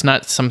 So it's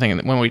not something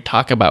that when we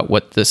talk about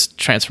what this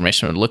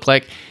transformation would look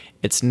like,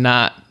 it's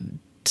not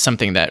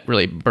something that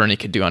really Bernie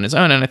could do on his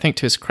own. And I think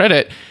to his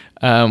credit,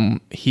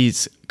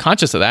 he's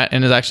conscious of that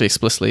and has actually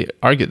explicitly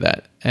argued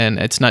that. And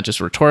it's not just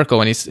rhetorical.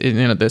 And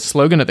the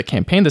slogan of the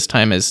campaign this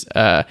time is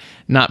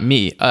not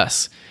me,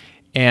 us.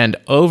 And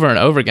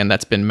over again,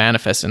 that's been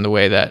manifest in the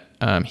way that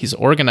he's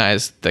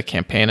organized the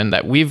campaign and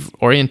that we've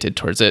oriented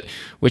towards it,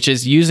 which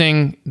is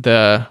using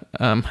the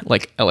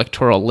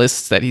electoral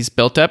lists that he's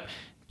built up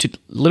to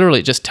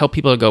literally just tell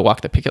people to go walk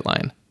the picket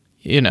line,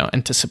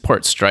 and to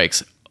support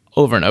strikes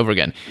over and over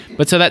again.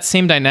 But so that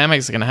same dynamic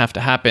is going to have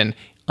to happen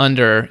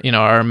under,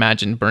 our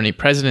imagined Bernie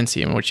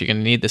presidency, in which you're going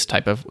to need this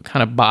type of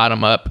kind of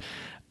bottom up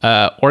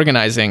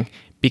organizing,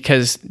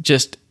 because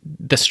just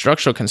the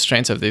structural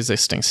constraints of the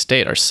existing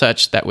state are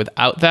such that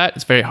without that,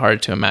 it's very hard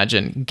to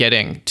imagine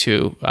getting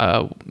to,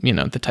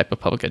 the type of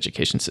public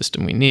education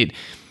system we need.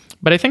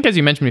 But I think, as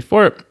you mentioned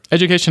before,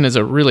 education is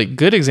a really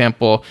good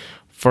example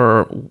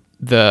for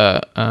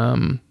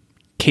the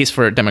case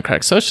for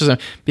democratic socialism,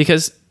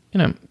 because,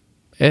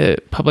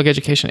 public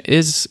education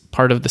is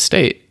part of the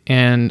state,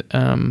 and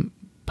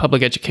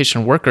public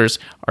education workers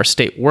are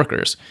state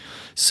workers.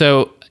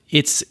 So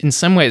it's in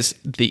some ways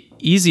the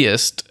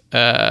easiest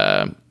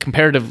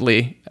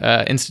comparatively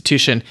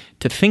institution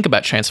to think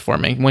about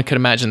transforming. One could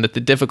imagine that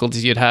the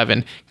difficulties you'd have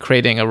in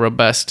creating a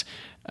robust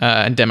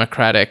and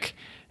democratic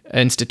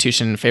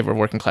institution in favor of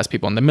working class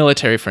people in the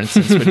military, for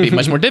instance, would be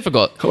much more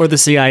difficult. Or the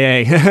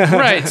CIA.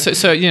 Right.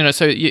 So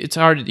it's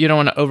hard. You don't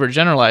want to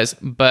overgeneralize,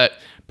 but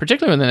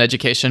particularly within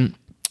education,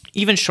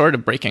 even short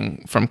of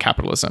breaking from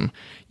capitalism,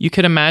 you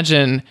could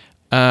imagine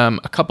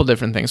a couple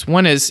different things.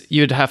 One is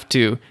you'd have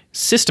to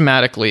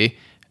systematically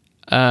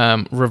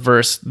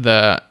reverse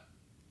the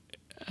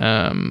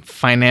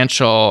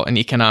financial and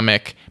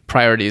economic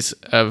priorities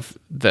of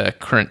the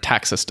current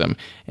tax system.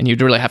 And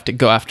you'd really have to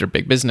go after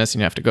big business, and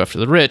you have to go after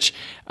the rich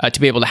to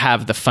be able to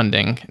have the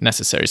funding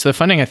necessary. So the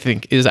funding, I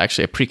think, is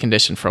actually a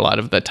precondition for a lot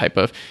of the type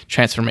of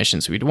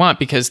transformations we'd want,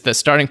 because the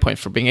starting point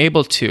for being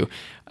able to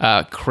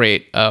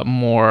create a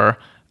more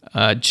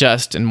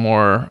just and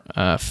more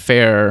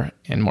fair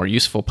and more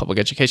useful public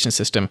education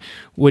system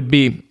would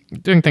be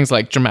doing things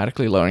like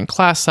dramatically lowering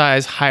class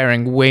size,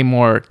 hiring way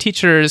more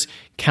teachers,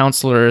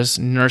 counselors,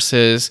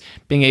 nurses,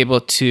 being able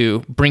to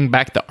bring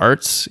back the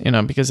arts,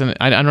 because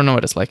I don't know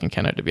what it's like in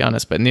Canada, to be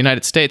honest, but in the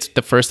United States,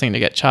 the first thing to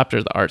get chopped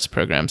are the arts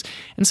programs.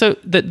 And so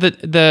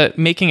the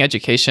making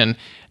education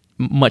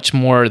much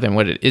more than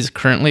what it is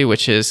currently,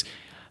 which is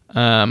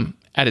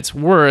at its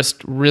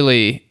worst,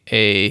 really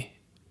a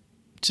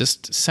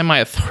just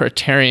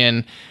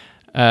semi-authoritarian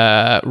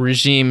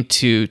regime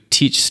to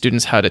teach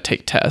students how to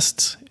take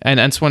tests. And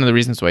that's one of the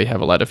reasons why you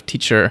have a lot of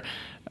teacher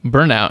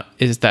burnout,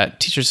 is that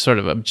teachers sort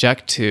of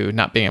object to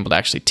not being able to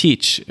actually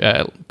teach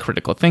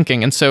critical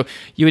thinking. And so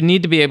you would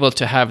need to be able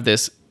to have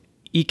this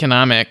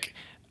economic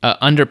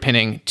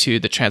underpinning to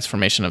the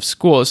transformation of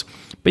schools.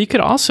 But you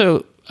could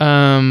also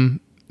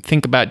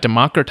think about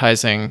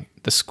democratizing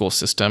the school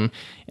system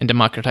and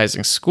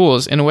democratizing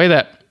schools in a way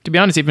that, to be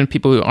honest, even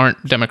people who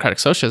aren't democratic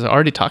socialists are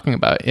already talking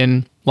about.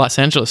 In Los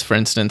Angeles, for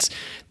instance,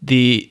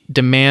 the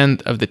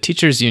demand of the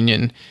teachers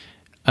union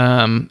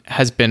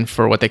has been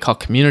for what they call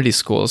community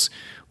schools,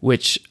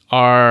 which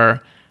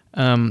are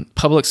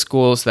public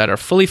schools that are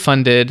fully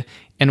funded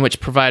and which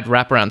provide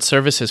wraparound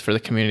services for the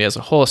community as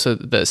a whole. So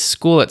the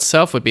school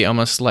itself would be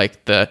almost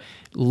like the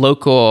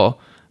local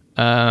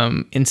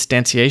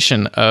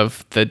instantiation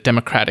of the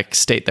democratic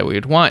state that we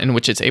would want, in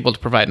which it's able to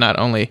provide not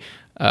only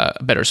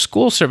better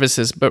school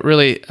services, but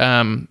really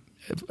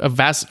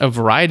a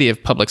variety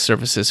of public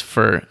services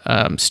for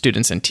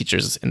students and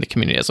teachers in the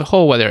community as a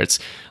whole, whether it's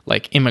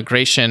like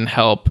immigration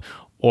help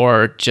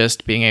or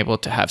just being able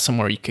to have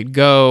somewhere you could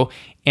go,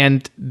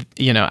 and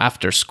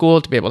after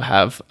school to be able to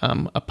have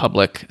a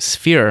public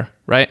sphere,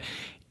 right?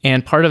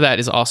 And part of that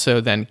is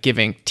also then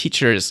giving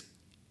teachers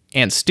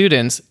and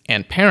students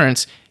and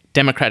parents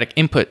democratic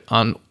input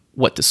on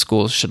what the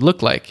schools should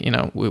look like.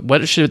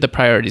 What should the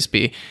priorities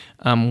be?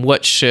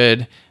 What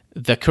should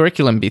the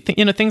curriculum be?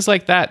 Things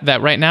like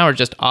that right now are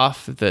just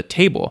off the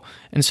table.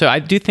 And so I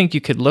do think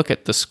you could look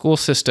at the school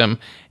system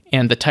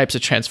and the types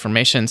of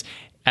transformations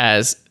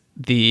as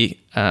the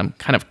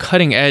kind of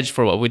cutting edge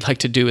for what we'd like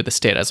to do with the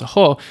state as a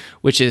whole,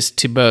 which is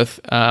to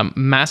both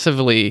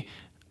massively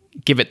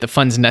give it the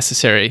funds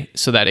necessary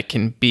so that it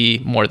can be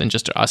more than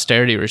just an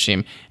austerity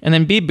regime, and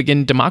then B,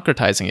 begin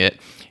democratizing it.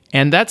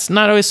 And that's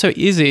not always so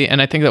easy.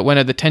 And I think that one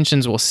of the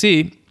tensions we'll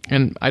see,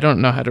 and I don't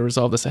know how to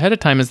resolve this ahead of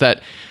time, is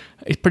that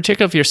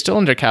particularly if you're still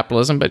under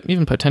capitalism, but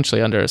even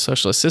potentially under a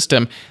socialist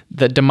system,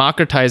 the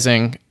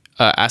democratizing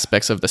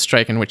aspects of the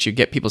strike in which you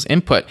get people's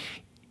input,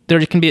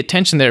 there can be a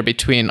tension there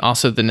between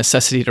also the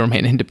necessity to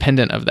remain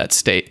independent of that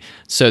state.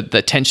 So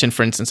the tension,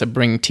 for instance, of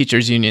bringing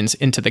teachers' unions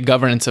into the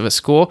governance of a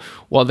school,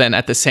 while then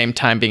at the same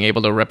time being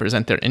able to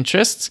represent their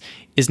interests,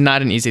 is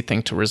not an easy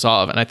thing to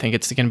resolve. And I think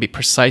it's going to be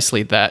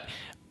precisely that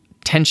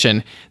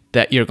tension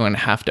that you're going to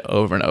have to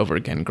over and over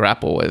again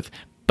grapple with.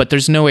 But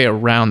there's no way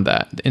around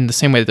that. In the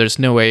same way, there's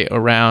no way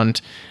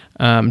around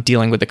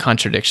dealing with the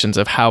contradictions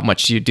of how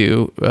much you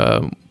do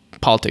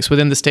politics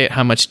within the state,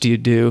 how much do you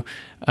do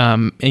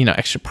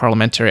extra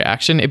parliamentary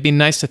action. It'd be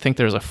nice to think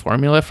there's a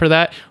formula for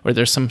that, or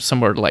there's some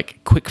sort of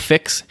like quick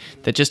fix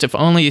that just if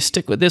only you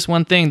stick with this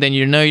one thing, then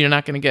you're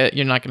not going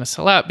to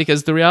sell out.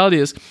 Because the reality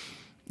is,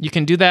 you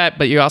can do that,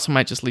 but you also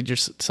might just lead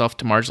yourself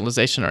to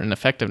marginalization or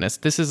ineffectiveness.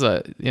 This is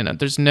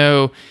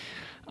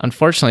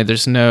unfortunately,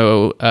 there's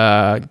no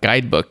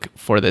guidebook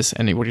for this,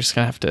 and we're just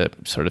going to have to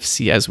sort of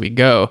see as we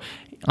go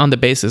on the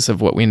basis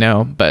of what we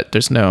know, but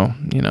there's no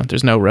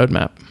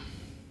roadmap.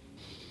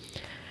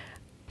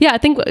 Yeah, I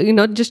think,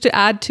 just to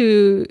add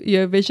to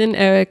your vision,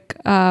 Eric,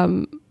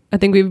 I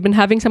think we've been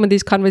having some of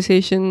these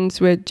conversations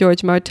with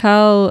George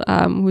Martel,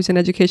 who's an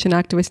education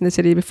activist in the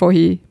city before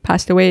he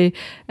passed away.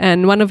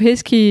 And one of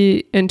his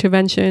key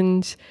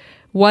interventions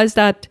was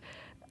that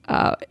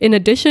in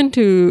addition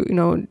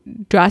to,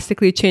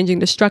 drastically changing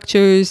the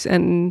structures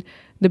and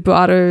the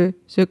broader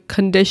sort of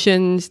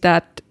conditions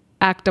that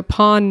act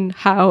upon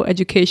how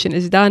education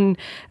is done,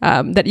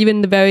 that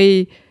even the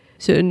very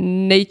sort of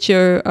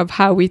nature of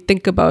how we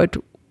think about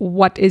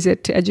what is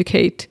it to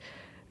educate?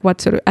 What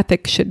sort of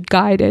ethics should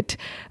guide it?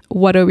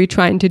 What are we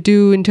trying to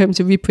do in terms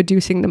of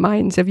reproducing the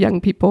minds of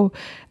young people?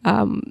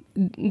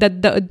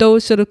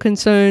 Those sort of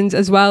concerns,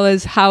 as well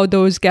as how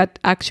those get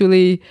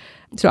actually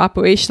sort of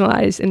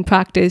operationalized in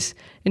practice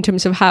in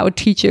terms of how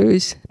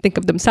teachers think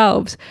of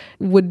themselves,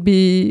 would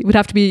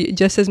have to be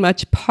just as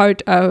much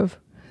part of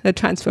the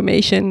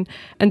transformation.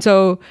 And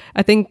so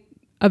I think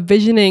a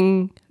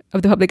visioning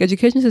of the public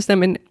education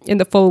system in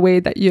the full way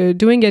that you're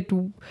doing it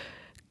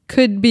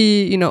could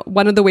be,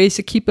 one of the ways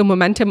to keep the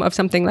momentum of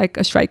something like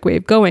a strike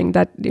wave going,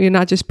 that you're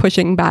not just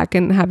pushing back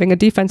and having a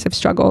defensive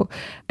struggle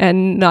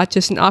and not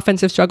just an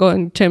offensive struggle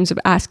in terms of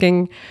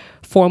asking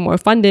for more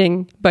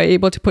funding, but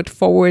able to put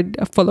forward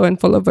a fuller and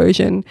fuller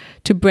version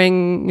to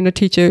bring,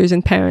 teachers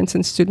and parents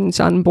and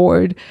students on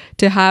board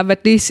to have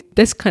at least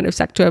this kind of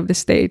sector of the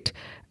state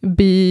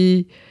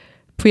be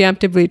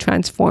preemptively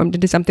transformed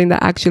into something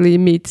that actually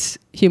meets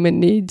human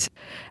needs.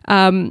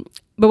 But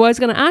what I was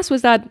going to ask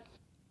was that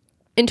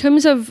in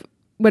terms of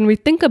when we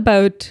think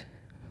about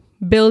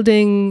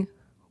building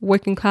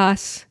working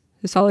class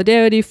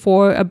solidarity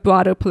for a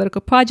broader political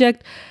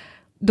project,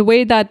 the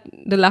way that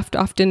the left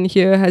often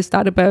here has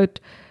thought about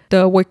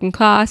the working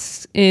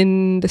class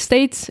in the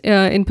States,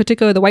 in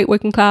particular the white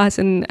working class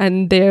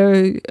and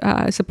their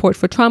support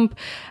for Trump,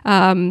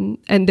 and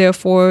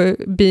therefore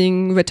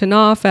being written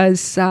off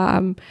as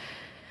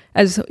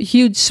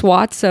huge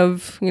swaths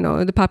of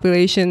the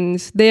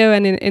populations there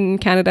and in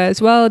Canada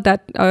as well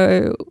that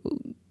are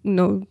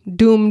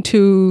doomed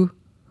to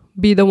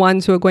be the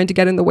ones who are going to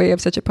get in the way of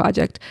such a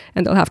project,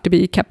 and they'll have to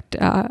be kept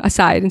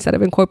aside instead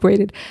of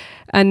incorporated.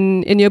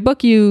 And in your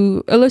book,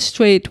 you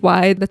illustrate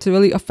why that's a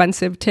really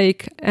offensive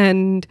take,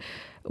 and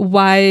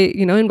why,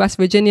 in West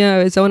Virginia,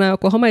 Arizona,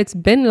 Oklahoma, it's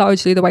been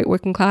largely the white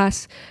working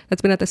class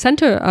that's been at the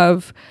center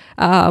of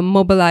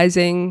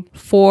mobilizing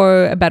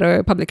for a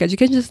better public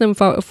education system,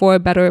 for a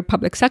better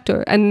public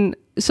sector. And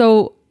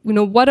so,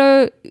 what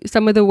are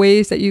some of the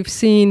ways that you've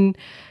seen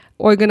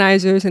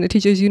organizers and the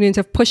teachers' unions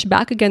have pushed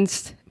back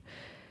against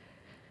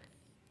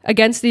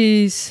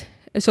these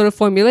sort of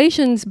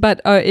formulations, but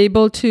are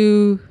able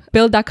to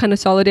build that kind of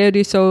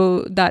solidarity,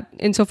 so that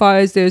insofar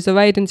as there's the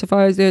right,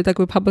 insofar as there's like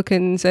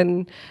Republicans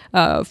and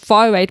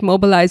far right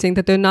mobilizing,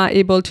 that they're not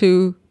able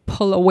to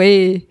pull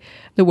away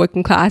the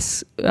working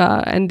class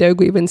and their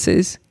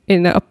grievances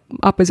in an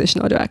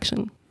oppositional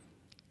direction?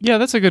 Yeah,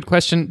 that's a good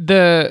question.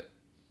 The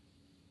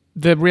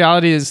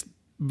reality is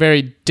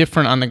very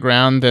different on the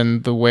ground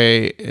than the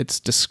way it's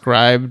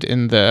described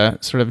in the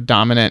sort of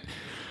dominant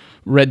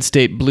red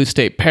state, blue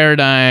state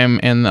paradigm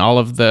and all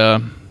of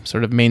the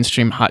sort of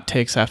mainstream hot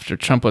takes after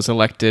Trump was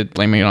elected,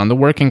 blaming it on the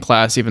working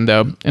class, even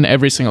though in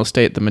every single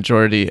state, the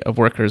majority of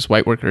workers,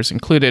 white workers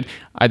included,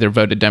 either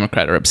voted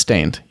Democrat or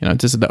abstained.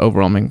 This is the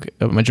overwhelming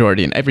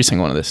majority in every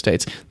single one of the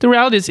states. The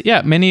reality is,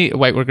 many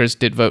white workers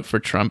did vote for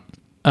Trump.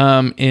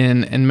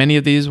 And many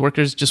of these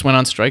workers just went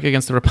on strike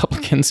against the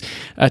Republicans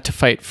to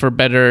fight for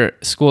better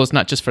schools,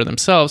 not just for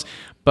themselves,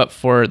 but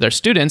for their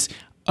students,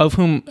 of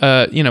whom,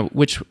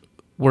 which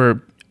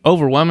were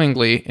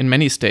overwhelmingly, in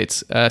many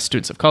states,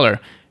 students of color.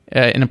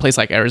 In a place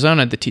like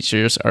Arizona, the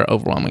teachers are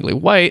overwhelmingly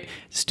white.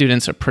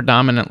 Students are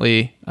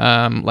predominantly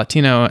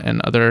Latino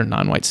and other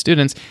non-white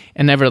students.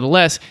 And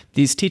nevertheless,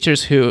 these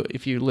teachers who,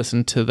 if you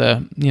listen to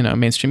the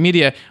mainstream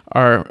media,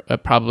 are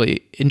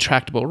probably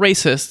intractable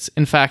racists,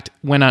 in fact,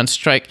 went on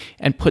strike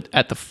and put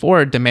at the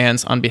fore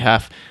demands on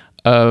behalf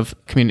of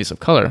communities of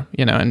color,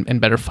 and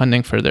better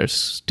funding for their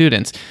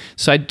students.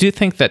 So I do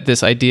think that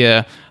this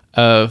idea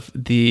of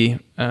the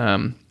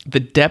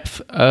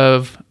depth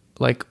of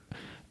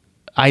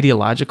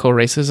ideological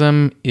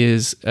racism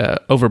is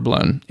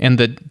overblown, and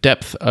the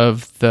depth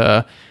of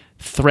the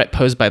threat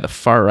posed by the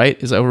far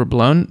right is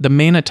overblown. The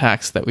main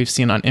attacks that we've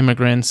seen on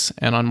immigrants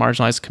and on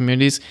marginalized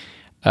communities,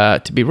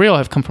 to be real,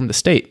 have come from the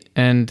state,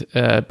 and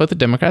both the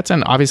Democrats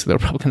and obviously the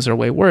Republicans are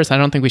way worse. I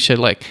don't think we should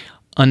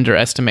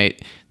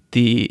underestimate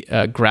the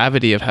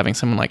gravity of having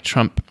someone like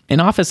Trump in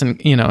office,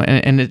 and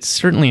it's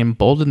certainly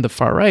emboldened the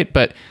far right.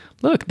 But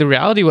look, the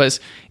reality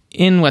was,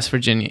 in West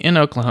Virginia, in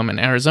Oklahoma, and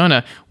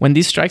Arizona, when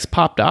these strikes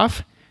popped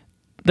off,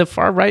 the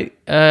far right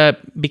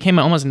became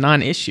an almost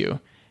non-issue.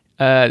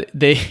 I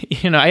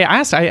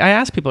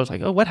asked people, I was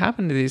like, oh, what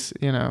happened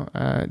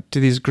to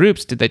these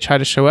groups? Did they try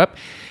to show up?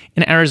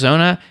 In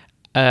Arizona,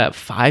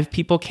 5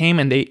 people came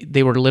and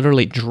they were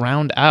literally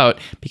drowned out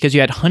because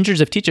you had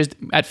hundreds of teachers.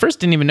 At first,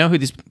 didn't even know who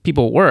these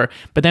people were,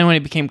 but then when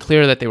it became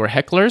clear that they were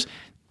hecklers,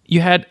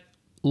 you had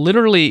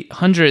literally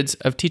hundreds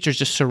of teachers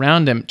just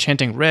surround them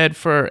chanting "Red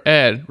for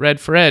Ed,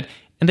 Red for Ed,"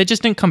 and they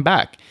just didn't come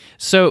back.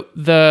 So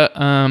the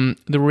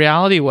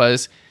reality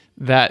was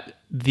that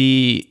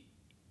the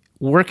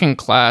working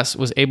class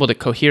was able to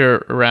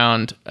cohere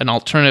around an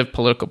alternative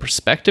political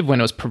perspective when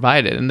it was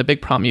provided. And the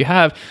big problem you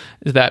have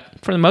is that,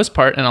 for the most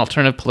part, an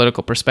alternative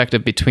political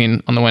perspective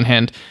between, on the one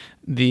hand,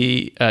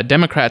 the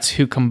Democrats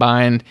who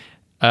combined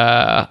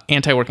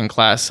anti-working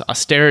class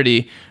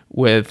austerity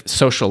with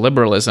social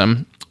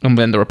liberalism, and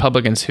then the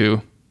Republicans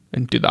who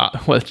do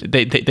that. Well,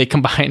 they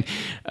combine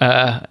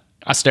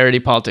austerity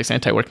politics,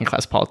 anti-working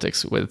class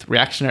politics with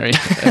reactionary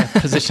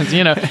positions,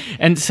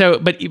 and so,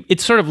 but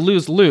it's sort of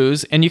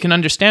lose-lose, and you can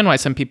understand why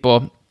some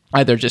people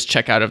either just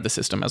check out of the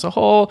system as a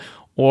whole,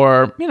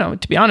 or,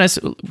 to be honest,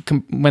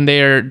 when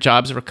their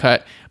jobs were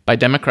cut by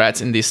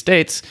Democrats in these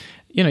states,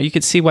 you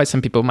could see why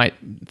some people might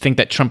think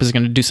that Trump is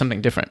going to do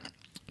something different.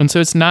 And so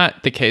it's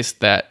not the case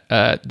that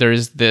there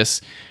is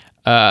this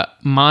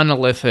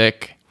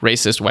monolithic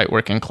racist white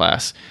working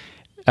class.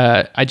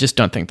 I just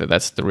don't think that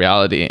that's the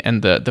reality.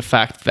 And the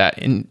fact that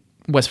in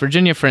West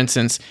Virginia, for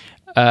instance,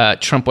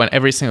 Trump won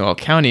every single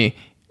county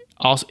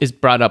also is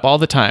brought up all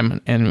the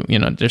time. And,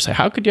 they say,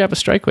 how could you have a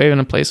strike wave in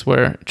a place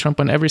where Trump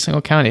won every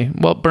single county?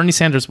 Well, Bernie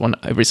Sanders won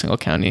every single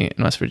county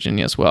in West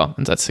Virginia as well.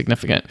 And that's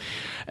significant.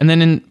 And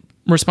then in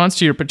response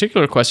to your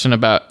particular question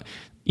about,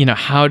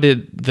 how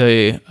did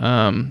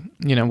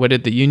what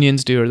did the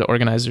unions do or the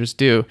organizers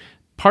do?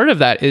 Part of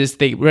that is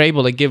they were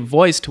able to give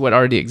voice to what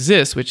already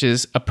exists, which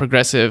is a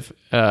progressive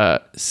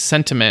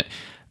sentiment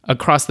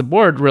across the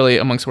board, really,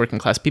 amongst working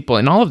class people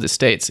in all of the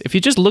states. If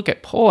you just look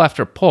at poll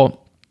after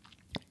poll,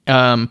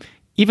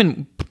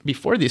 even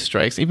before these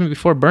strikes, even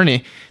before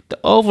Bernie, the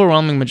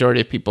overwhelming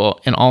majority of people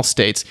in all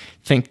states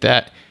think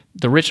that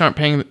the rich aren't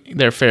paying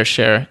their fair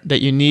share,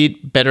 that you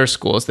need better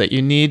schools, that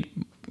you need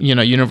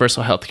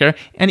universal healthcare,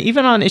 and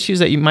even on issues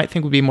that you might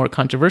think would be more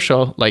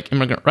controversial, like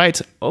immigrant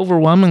rights,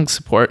 overwhelming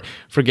support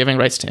for giving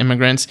rights to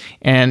immigrants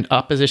and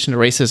opposition to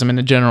racism in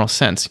a general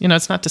sense.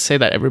 It's not to say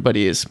that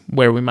everybody is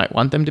where we might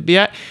want them to be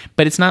at,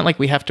 but it's not like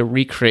we have to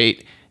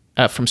recreate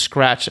from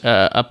scratch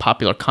a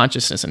popular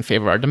consciousness in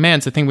favor of our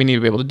demands. The thing we need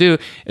to be able to do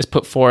is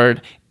put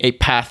forward a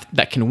path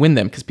that can win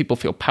them, because people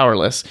feel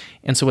powerless.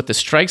 And so what the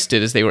strikes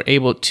did is they were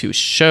able to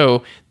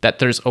show that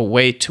there's a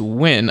way to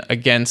win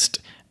against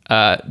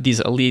these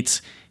elites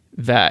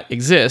that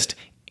exist.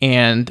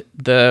 And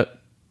the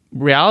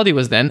reality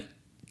was then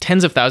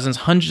tens of thousands,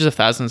 hundreds of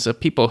thousands of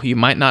people who you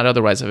might not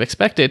otherwise have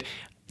expected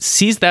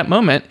seized that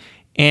moment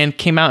and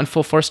came out in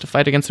full force to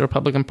fight against the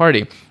Republican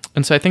Party.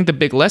 And so I think the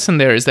big lesson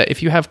there is that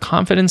if you have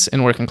confidence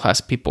in working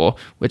class people,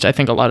 which I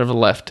think a lot of the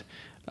left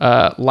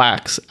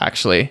lacks,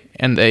 actually,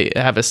 and they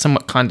have a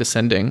somewhat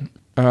condescending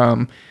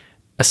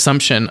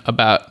assumption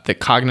about the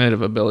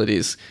cognitive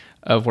abilities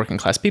of working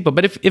class people.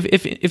 But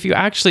if you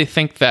actually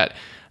think that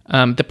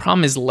the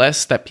problem is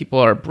less that people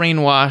are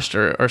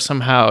brainwashed or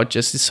somehow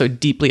just so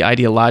deeply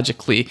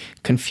ideologically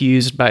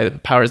confused by the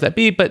powers that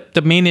be, but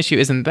the main issue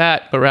isn't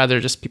that, but rather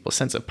just people's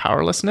sense of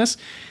powerlessness,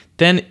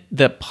 then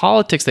the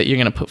politics that you're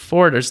going to put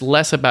forward is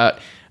less about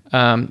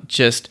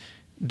just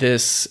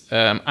this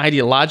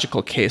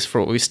ideological case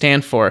for what we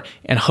stand for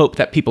and hope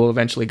that people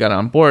eventually get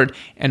on board,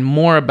 and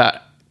more about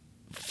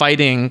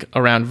fighting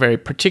around very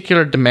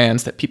particular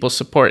demands that people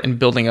support and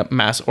building up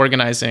mass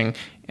organizing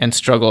and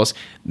struggles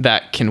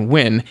that can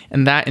win.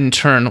 And that in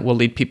turn will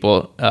lead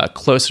people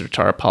closer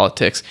to our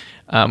politics,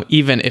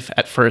 even if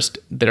at first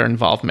their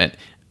involvement,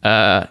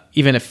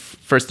 even if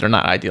first they're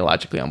not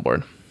ideologically on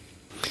board.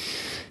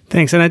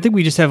 Thanks. And I think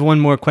we just have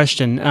one more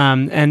question.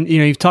 And,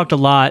 you've talked a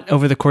lot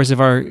over the course of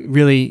our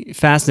really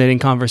fascinating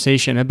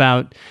conversation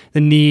about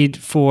the need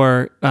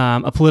for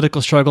a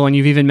political struggle. And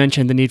you've even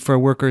mentioned the need for a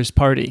workers'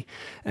 party.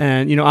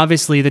 And,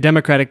 obviously the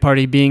Democratic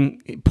Party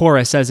being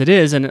porous as it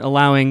is and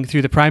allowing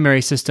through the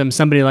primary system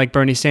somebody like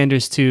Bernie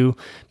Sanders to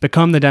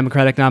become the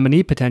Democratic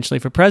nominee potentially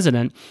for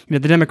president, the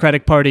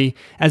Democratic Party,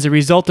 as a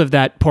result of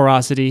that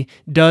porosity,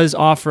 does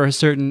offer a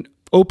certain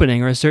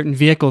opening or a certain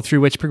vehicle through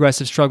which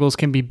progressive struggles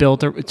can be built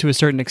to a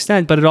certain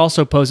extent, but it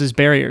also poses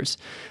barriers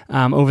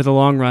over the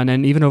long run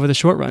and even over the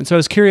short run. So I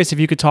was curious if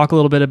you could talk a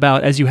little bit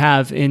about, as you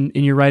have in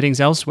your writings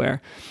elsewhere,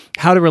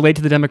 how to relate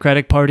to the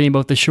Democratic Party in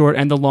both the short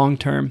and the long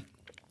term,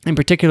 and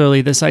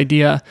particularly this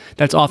idea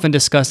that's often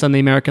discussed on the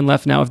American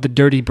left now of the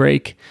dirty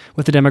break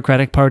with the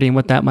Democratic Party and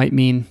what that might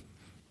mean.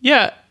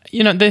 Yeah,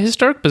 the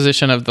historic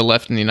position of the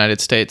left in the United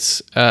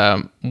States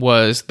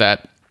was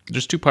that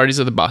there's two parties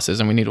of the bosses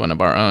and we need one of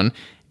our own.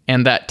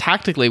 And that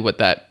tactically what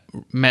that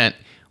meant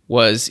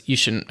was you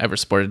shouldn't ever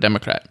support a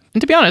Democrat.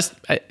 And to be honest,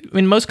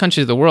 in most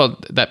countries of the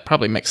world, that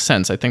probably makes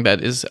sense. I think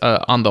that is,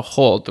 on the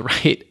whole, the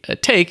right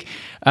take,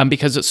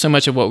 because so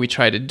much of what we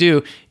try to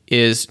do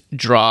is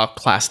draw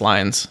class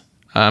lines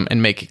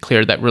and make it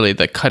clear that really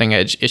the cutting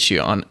edge issue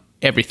on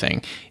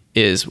everything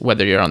is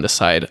whether you're on the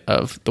side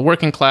of the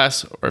working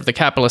class or of the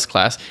capitalist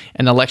class,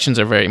 and elections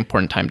are a very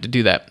important time to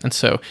do that. And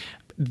so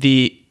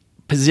the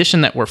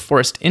position that we're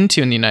forced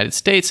into in the United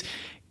States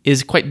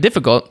is quite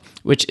difficult,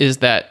 which is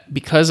that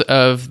because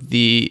of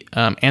the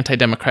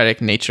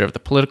anti-democratic nature of the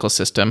political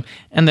system,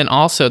 and then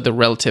also the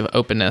relative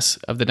openness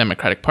of the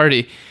Democratic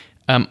Party,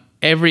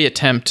 every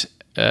attempt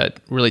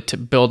really to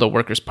build a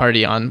workers'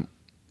 party on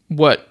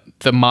what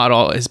the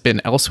model has been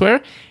elsewhere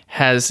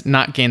has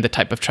not gained the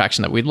type of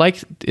traction that we'd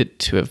like it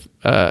to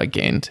have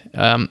gained.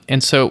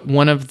 And so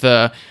one of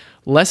the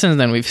lessons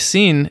that we've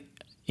seen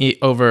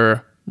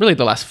over really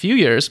the last few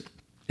years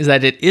is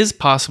that it is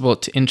possible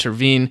to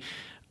intervene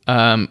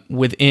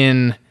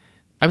within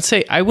I would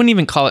say I wouldn't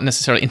even call it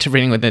necessarily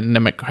intervening within the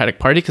Democratic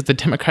Party, because the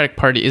Democratic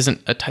Party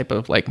isn't a type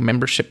of like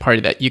membership party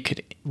that you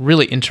could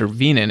really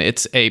intervene in.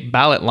 It's a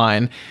ballot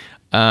line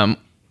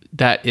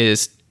that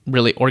is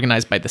really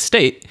organized by the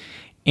state.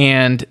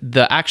 And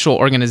the actual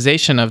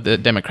organization of the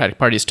Democratic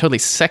Party is totally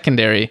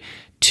secondary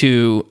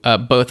to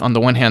both, on the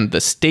one hand,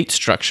 the state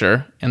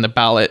structure and the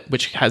ballot,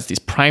 which has these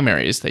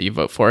primaries that you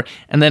vote for,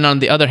 and then on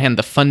the other hand,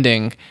 the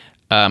funding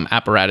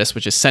apparatus,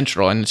 which is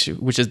central and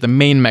which is the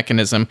main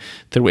mechanism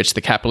through which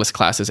the capitalist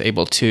class is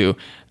able to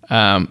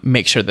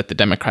make sure that the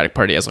Democratic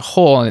Party as a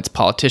whole and its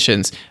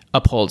politicians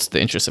upholds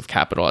the interests of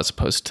capital as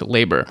opposed to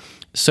labor.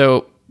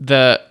 So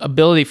the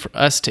ability for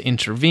us to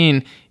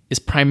intervene is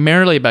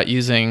primarily about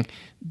using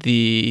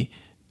the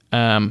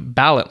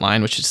ballot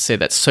line, which is to say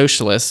that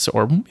socialists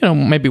or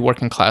maybe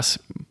working class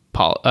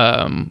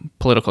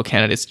political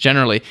candidates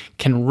generally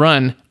can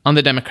run on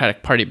the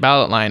Democratic Party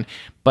ballot line,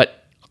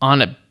 but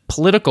on a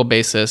political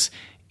basis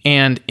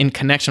and in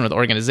connection with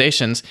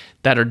organizations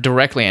that are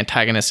directly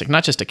antagonistic,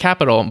 not just to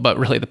capital, but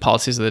really the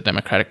policies of the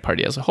Democratic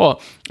Party as a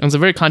whole. And it's a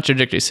very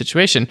contradictory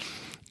situation.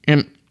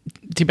 And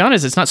to be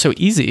honest, it's not so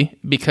easy,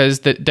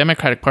 because the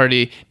Democratic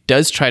Party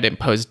does try to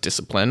impose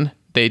discipline.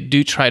 They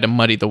do try to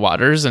muddy the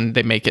waters, and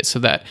they make it so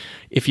that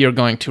if you're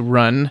going to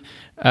run,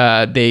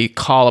 they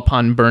call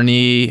upon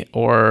Bernie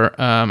or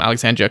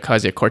Alexandria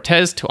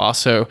Ocasio-Cortez to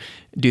also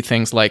do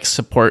things like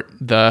support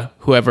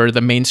whoever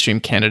the mainstream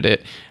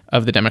candidate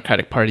of the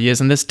Democratic Party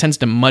is. And this tends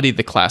to muddy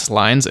the class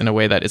lines in a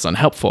way that is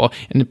unhelpful.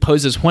 And it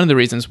poses one of the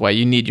reasons why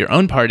you need your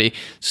own party,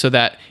 so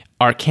that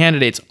our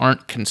candidates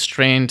aren't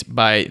constrained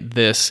by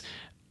this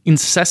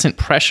incessant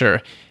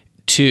pressure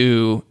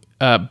to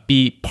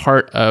be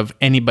part of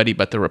anybody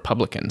but the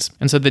Republicans.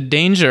 And so the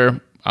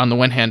danger, on the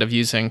one hand, of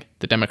using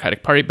the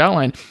Democratic Party ballot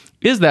line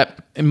is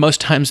that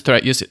most times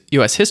throughout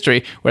U.S.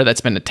 history where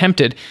that's been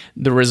attempted,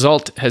 the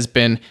result has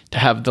been to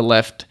have the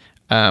left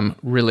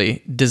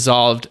really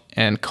dissolved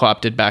and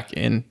co-opted back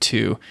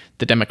into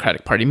the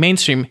Democratic Party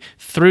mainstream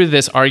through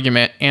this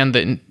argument and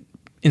the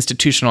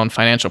institutional and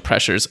financial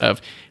pressures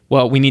of,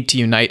 well, we need to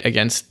unite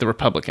against the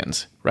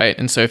Republicans, right?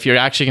 And so if you're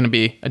actually going to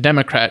be a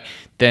Democrat,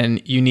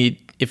 then you need,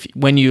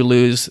 when you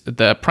lose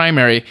the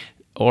primary,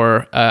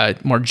 or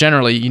more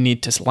generally, you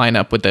need to line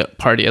up with the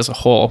party as a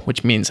whole,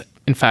 which means,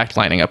 in fact,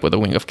 lining up with a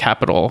wing of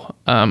capital,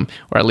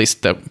 or at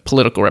least the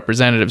political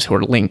representatives who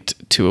are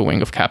linked to a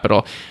wing of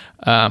capital.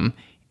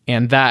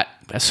 And that,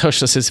 as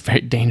socialists, is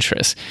very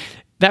dangerous.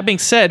 That being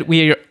said,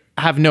 we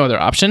have no other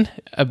option,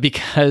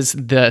 because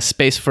the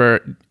space for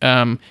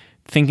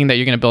thinking that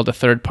you're going to build a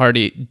third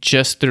party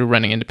just through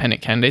running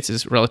independent candidates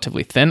is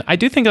relatively thin. I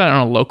do think that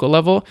on a local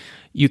level,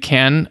 you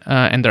can,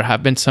 and there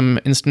have been some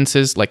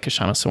instances like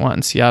Kshama Sawant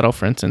in Seattle,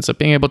 for instance, of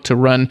being able to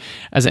run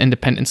as an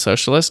independent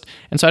socialist.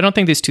 And so I don't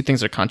think these two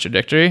things are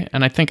contradictory.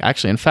 And I think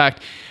actually, in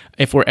fact,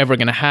 if we're ever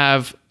going to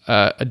have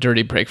a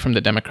dirty break from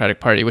the Democratic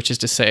Party, which is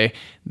to say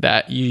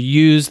that you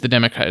use the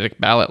Democratic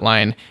ballot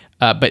line,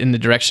 but in the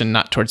direction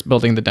not towards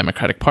building the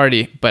Democratic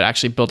Party, but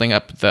actually building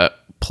up the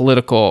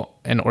political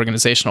and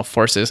organizational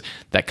forces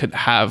that could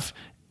have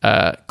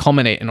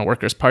culminate in a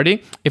workers'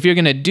 party. If you're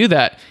going to do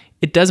that,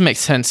 it does make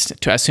sense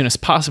to, as soon as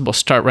possible,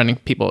 start running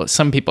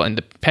some people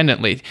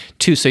independently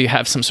too, so you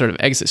have some sort of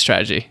exit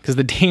strategy. Because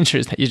the danger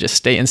is that you just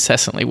stay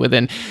incessantly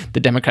within the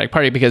Democratic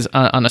Party, because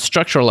on a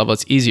structural level,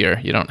 it's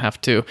easier. You don't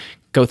have to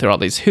go through all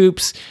these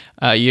hoops.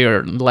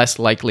 You're less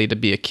likely to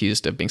be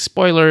accused of being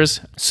spoilers.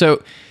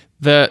 So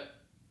the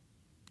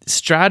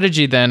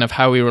strategy then of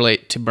how we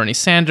relate to Bernie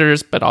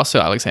Sanders, but also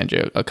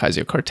Alexandria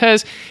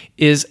Ocasio-Cortez,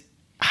 is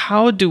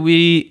how do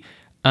we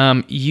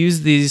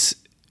use these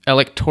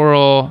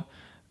electoral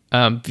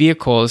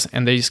vehicles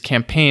and these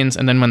campaigns,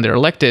 and then when they're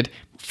elected,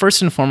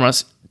 first and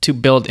foremost, to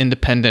build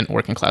independent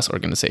working class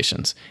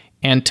organizations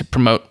and to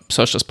promote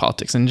socialist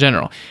politics in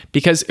general.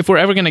 Because if we're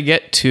ever going to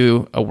get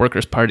to a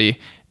workers' party,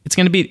 it's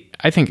going to be,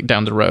 I think,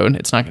 down the road.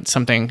 It's not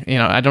something,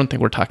 I don't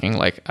think we're talking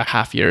like a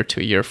half year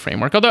to a year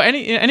framework. Although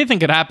anything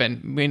could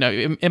happen.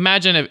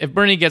 Imagine if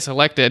Bernie gets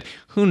elected,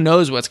 who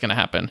knows what's going to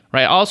happen,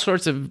 right? All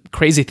sorts of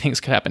crazy things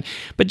could happen.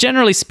 But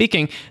generally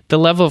speaking, the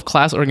level of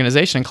class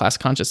organization and class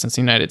consciousness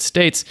in the United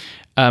States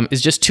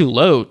is just too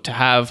low to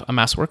have a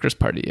mass workers'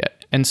 party yet.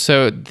 And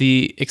so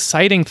the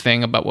exciting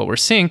thing about what we're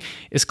seeing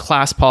is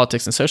class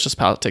politics and socialist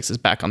politics is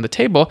back on the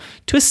table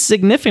to a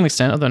significant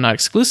extent, although not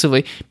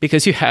exclusively,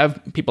 because you have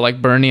people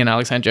like Bernie and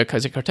Alexandria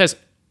Ocasio-Cortez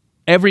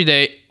every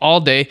day, all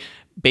day,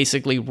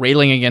 basically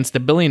railing against the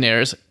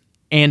billionaires,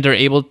 and are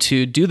able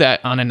to do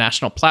that on a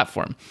national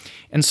platform.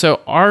 And so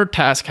our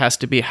task has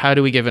to be, how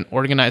do we give an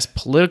organized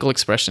political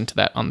expression to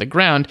that on the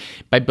ground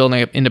by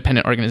building up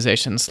independent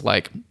organizations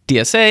like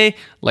DSA,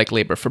 like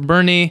Labor for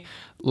Bernie,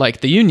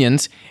 like the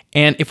unions.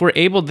 And if we're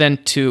able then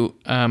to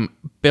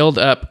build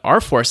up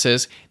our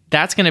forces,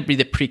 that's going to be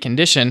the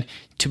precondition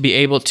to be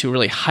able to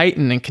really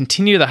heighten and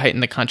continue to heighten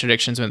the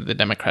contradictions within the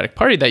Democratic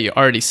Party that you're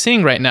already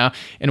seeing right now,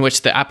 in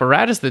which the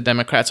apparatus of the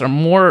Democrats are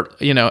more,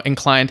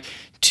 inclined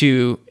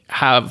to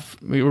have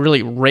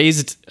really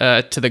raised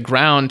to the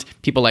ground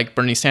people like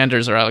Bernie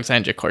Sanders or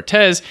Alexandria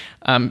Cortez,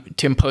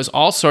 to impose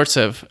all sorts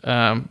of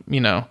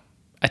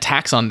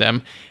attacks on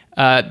them,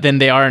 than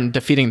they are in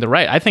defeating the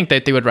right. I think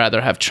that they would rather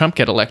have Trump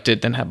get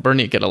elected than have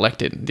Bernie get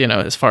elected,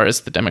 as far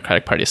as the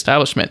Democratic Party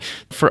establishment.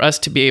 For us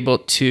to be able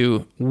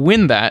to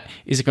win that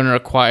is going to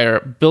require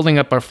building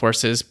up our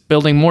forces,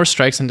 building more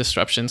strikes and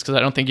disruptions, because I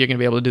don't think you're going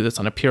to be able to do this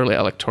on a purely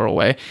electoral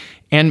way,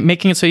 and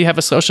making it so you have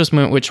a socialist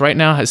movement, which right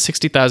now has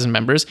 60,000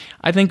 members.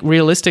 I think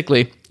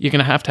realistically, you're going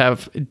to have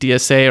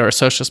DSA or a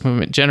socialist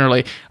movement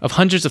generally of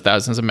hundreds of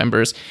thousands of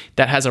members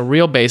that has a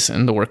real base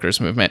in the workers'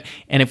 movement.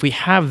 And if we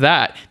have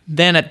that,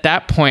 then at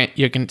that point,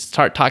 you can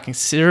start talking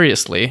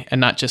seriously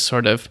and not just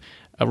sort of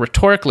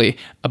rhetorically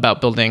about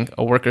building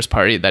a workers'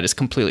 party that is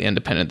completely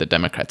independent of the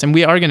Democrats. And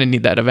we are going to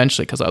need that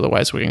eventually, because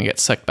otherwise we're going to get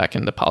sucked back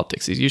into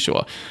politics as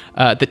usual.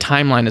 The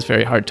timeline is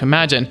very hard to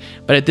imagine,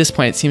 but at this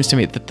point it seems to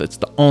me that that's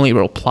the only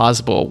real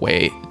plausible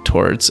way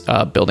towards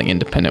building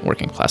independent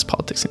working class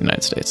politics in the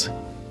United States.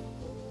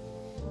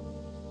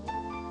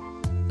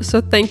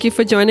 So thank you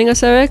for joining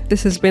us, Eric.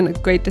 This has been a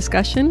great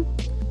discussion.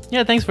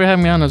 Yeah, thanks for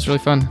having me on. It was really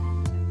fun.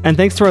 And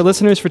thanks to our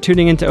listeners for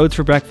tuning in to Oats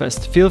for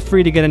Breakfast. Feel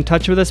free to get in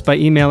touch with us by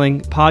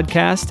emailing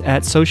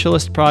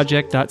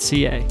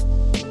podcast@socialistproject.ca.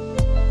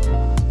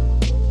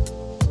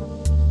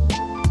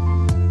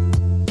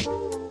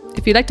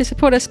 If you'd like to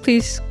support us,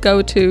 please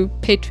go to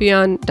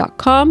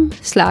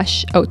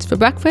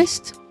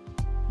patreon.com/oatsforbreakfast.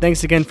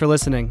 Thanks again for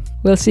listening.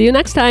 We'll see you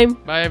next time.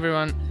 Bye,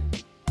 everyone.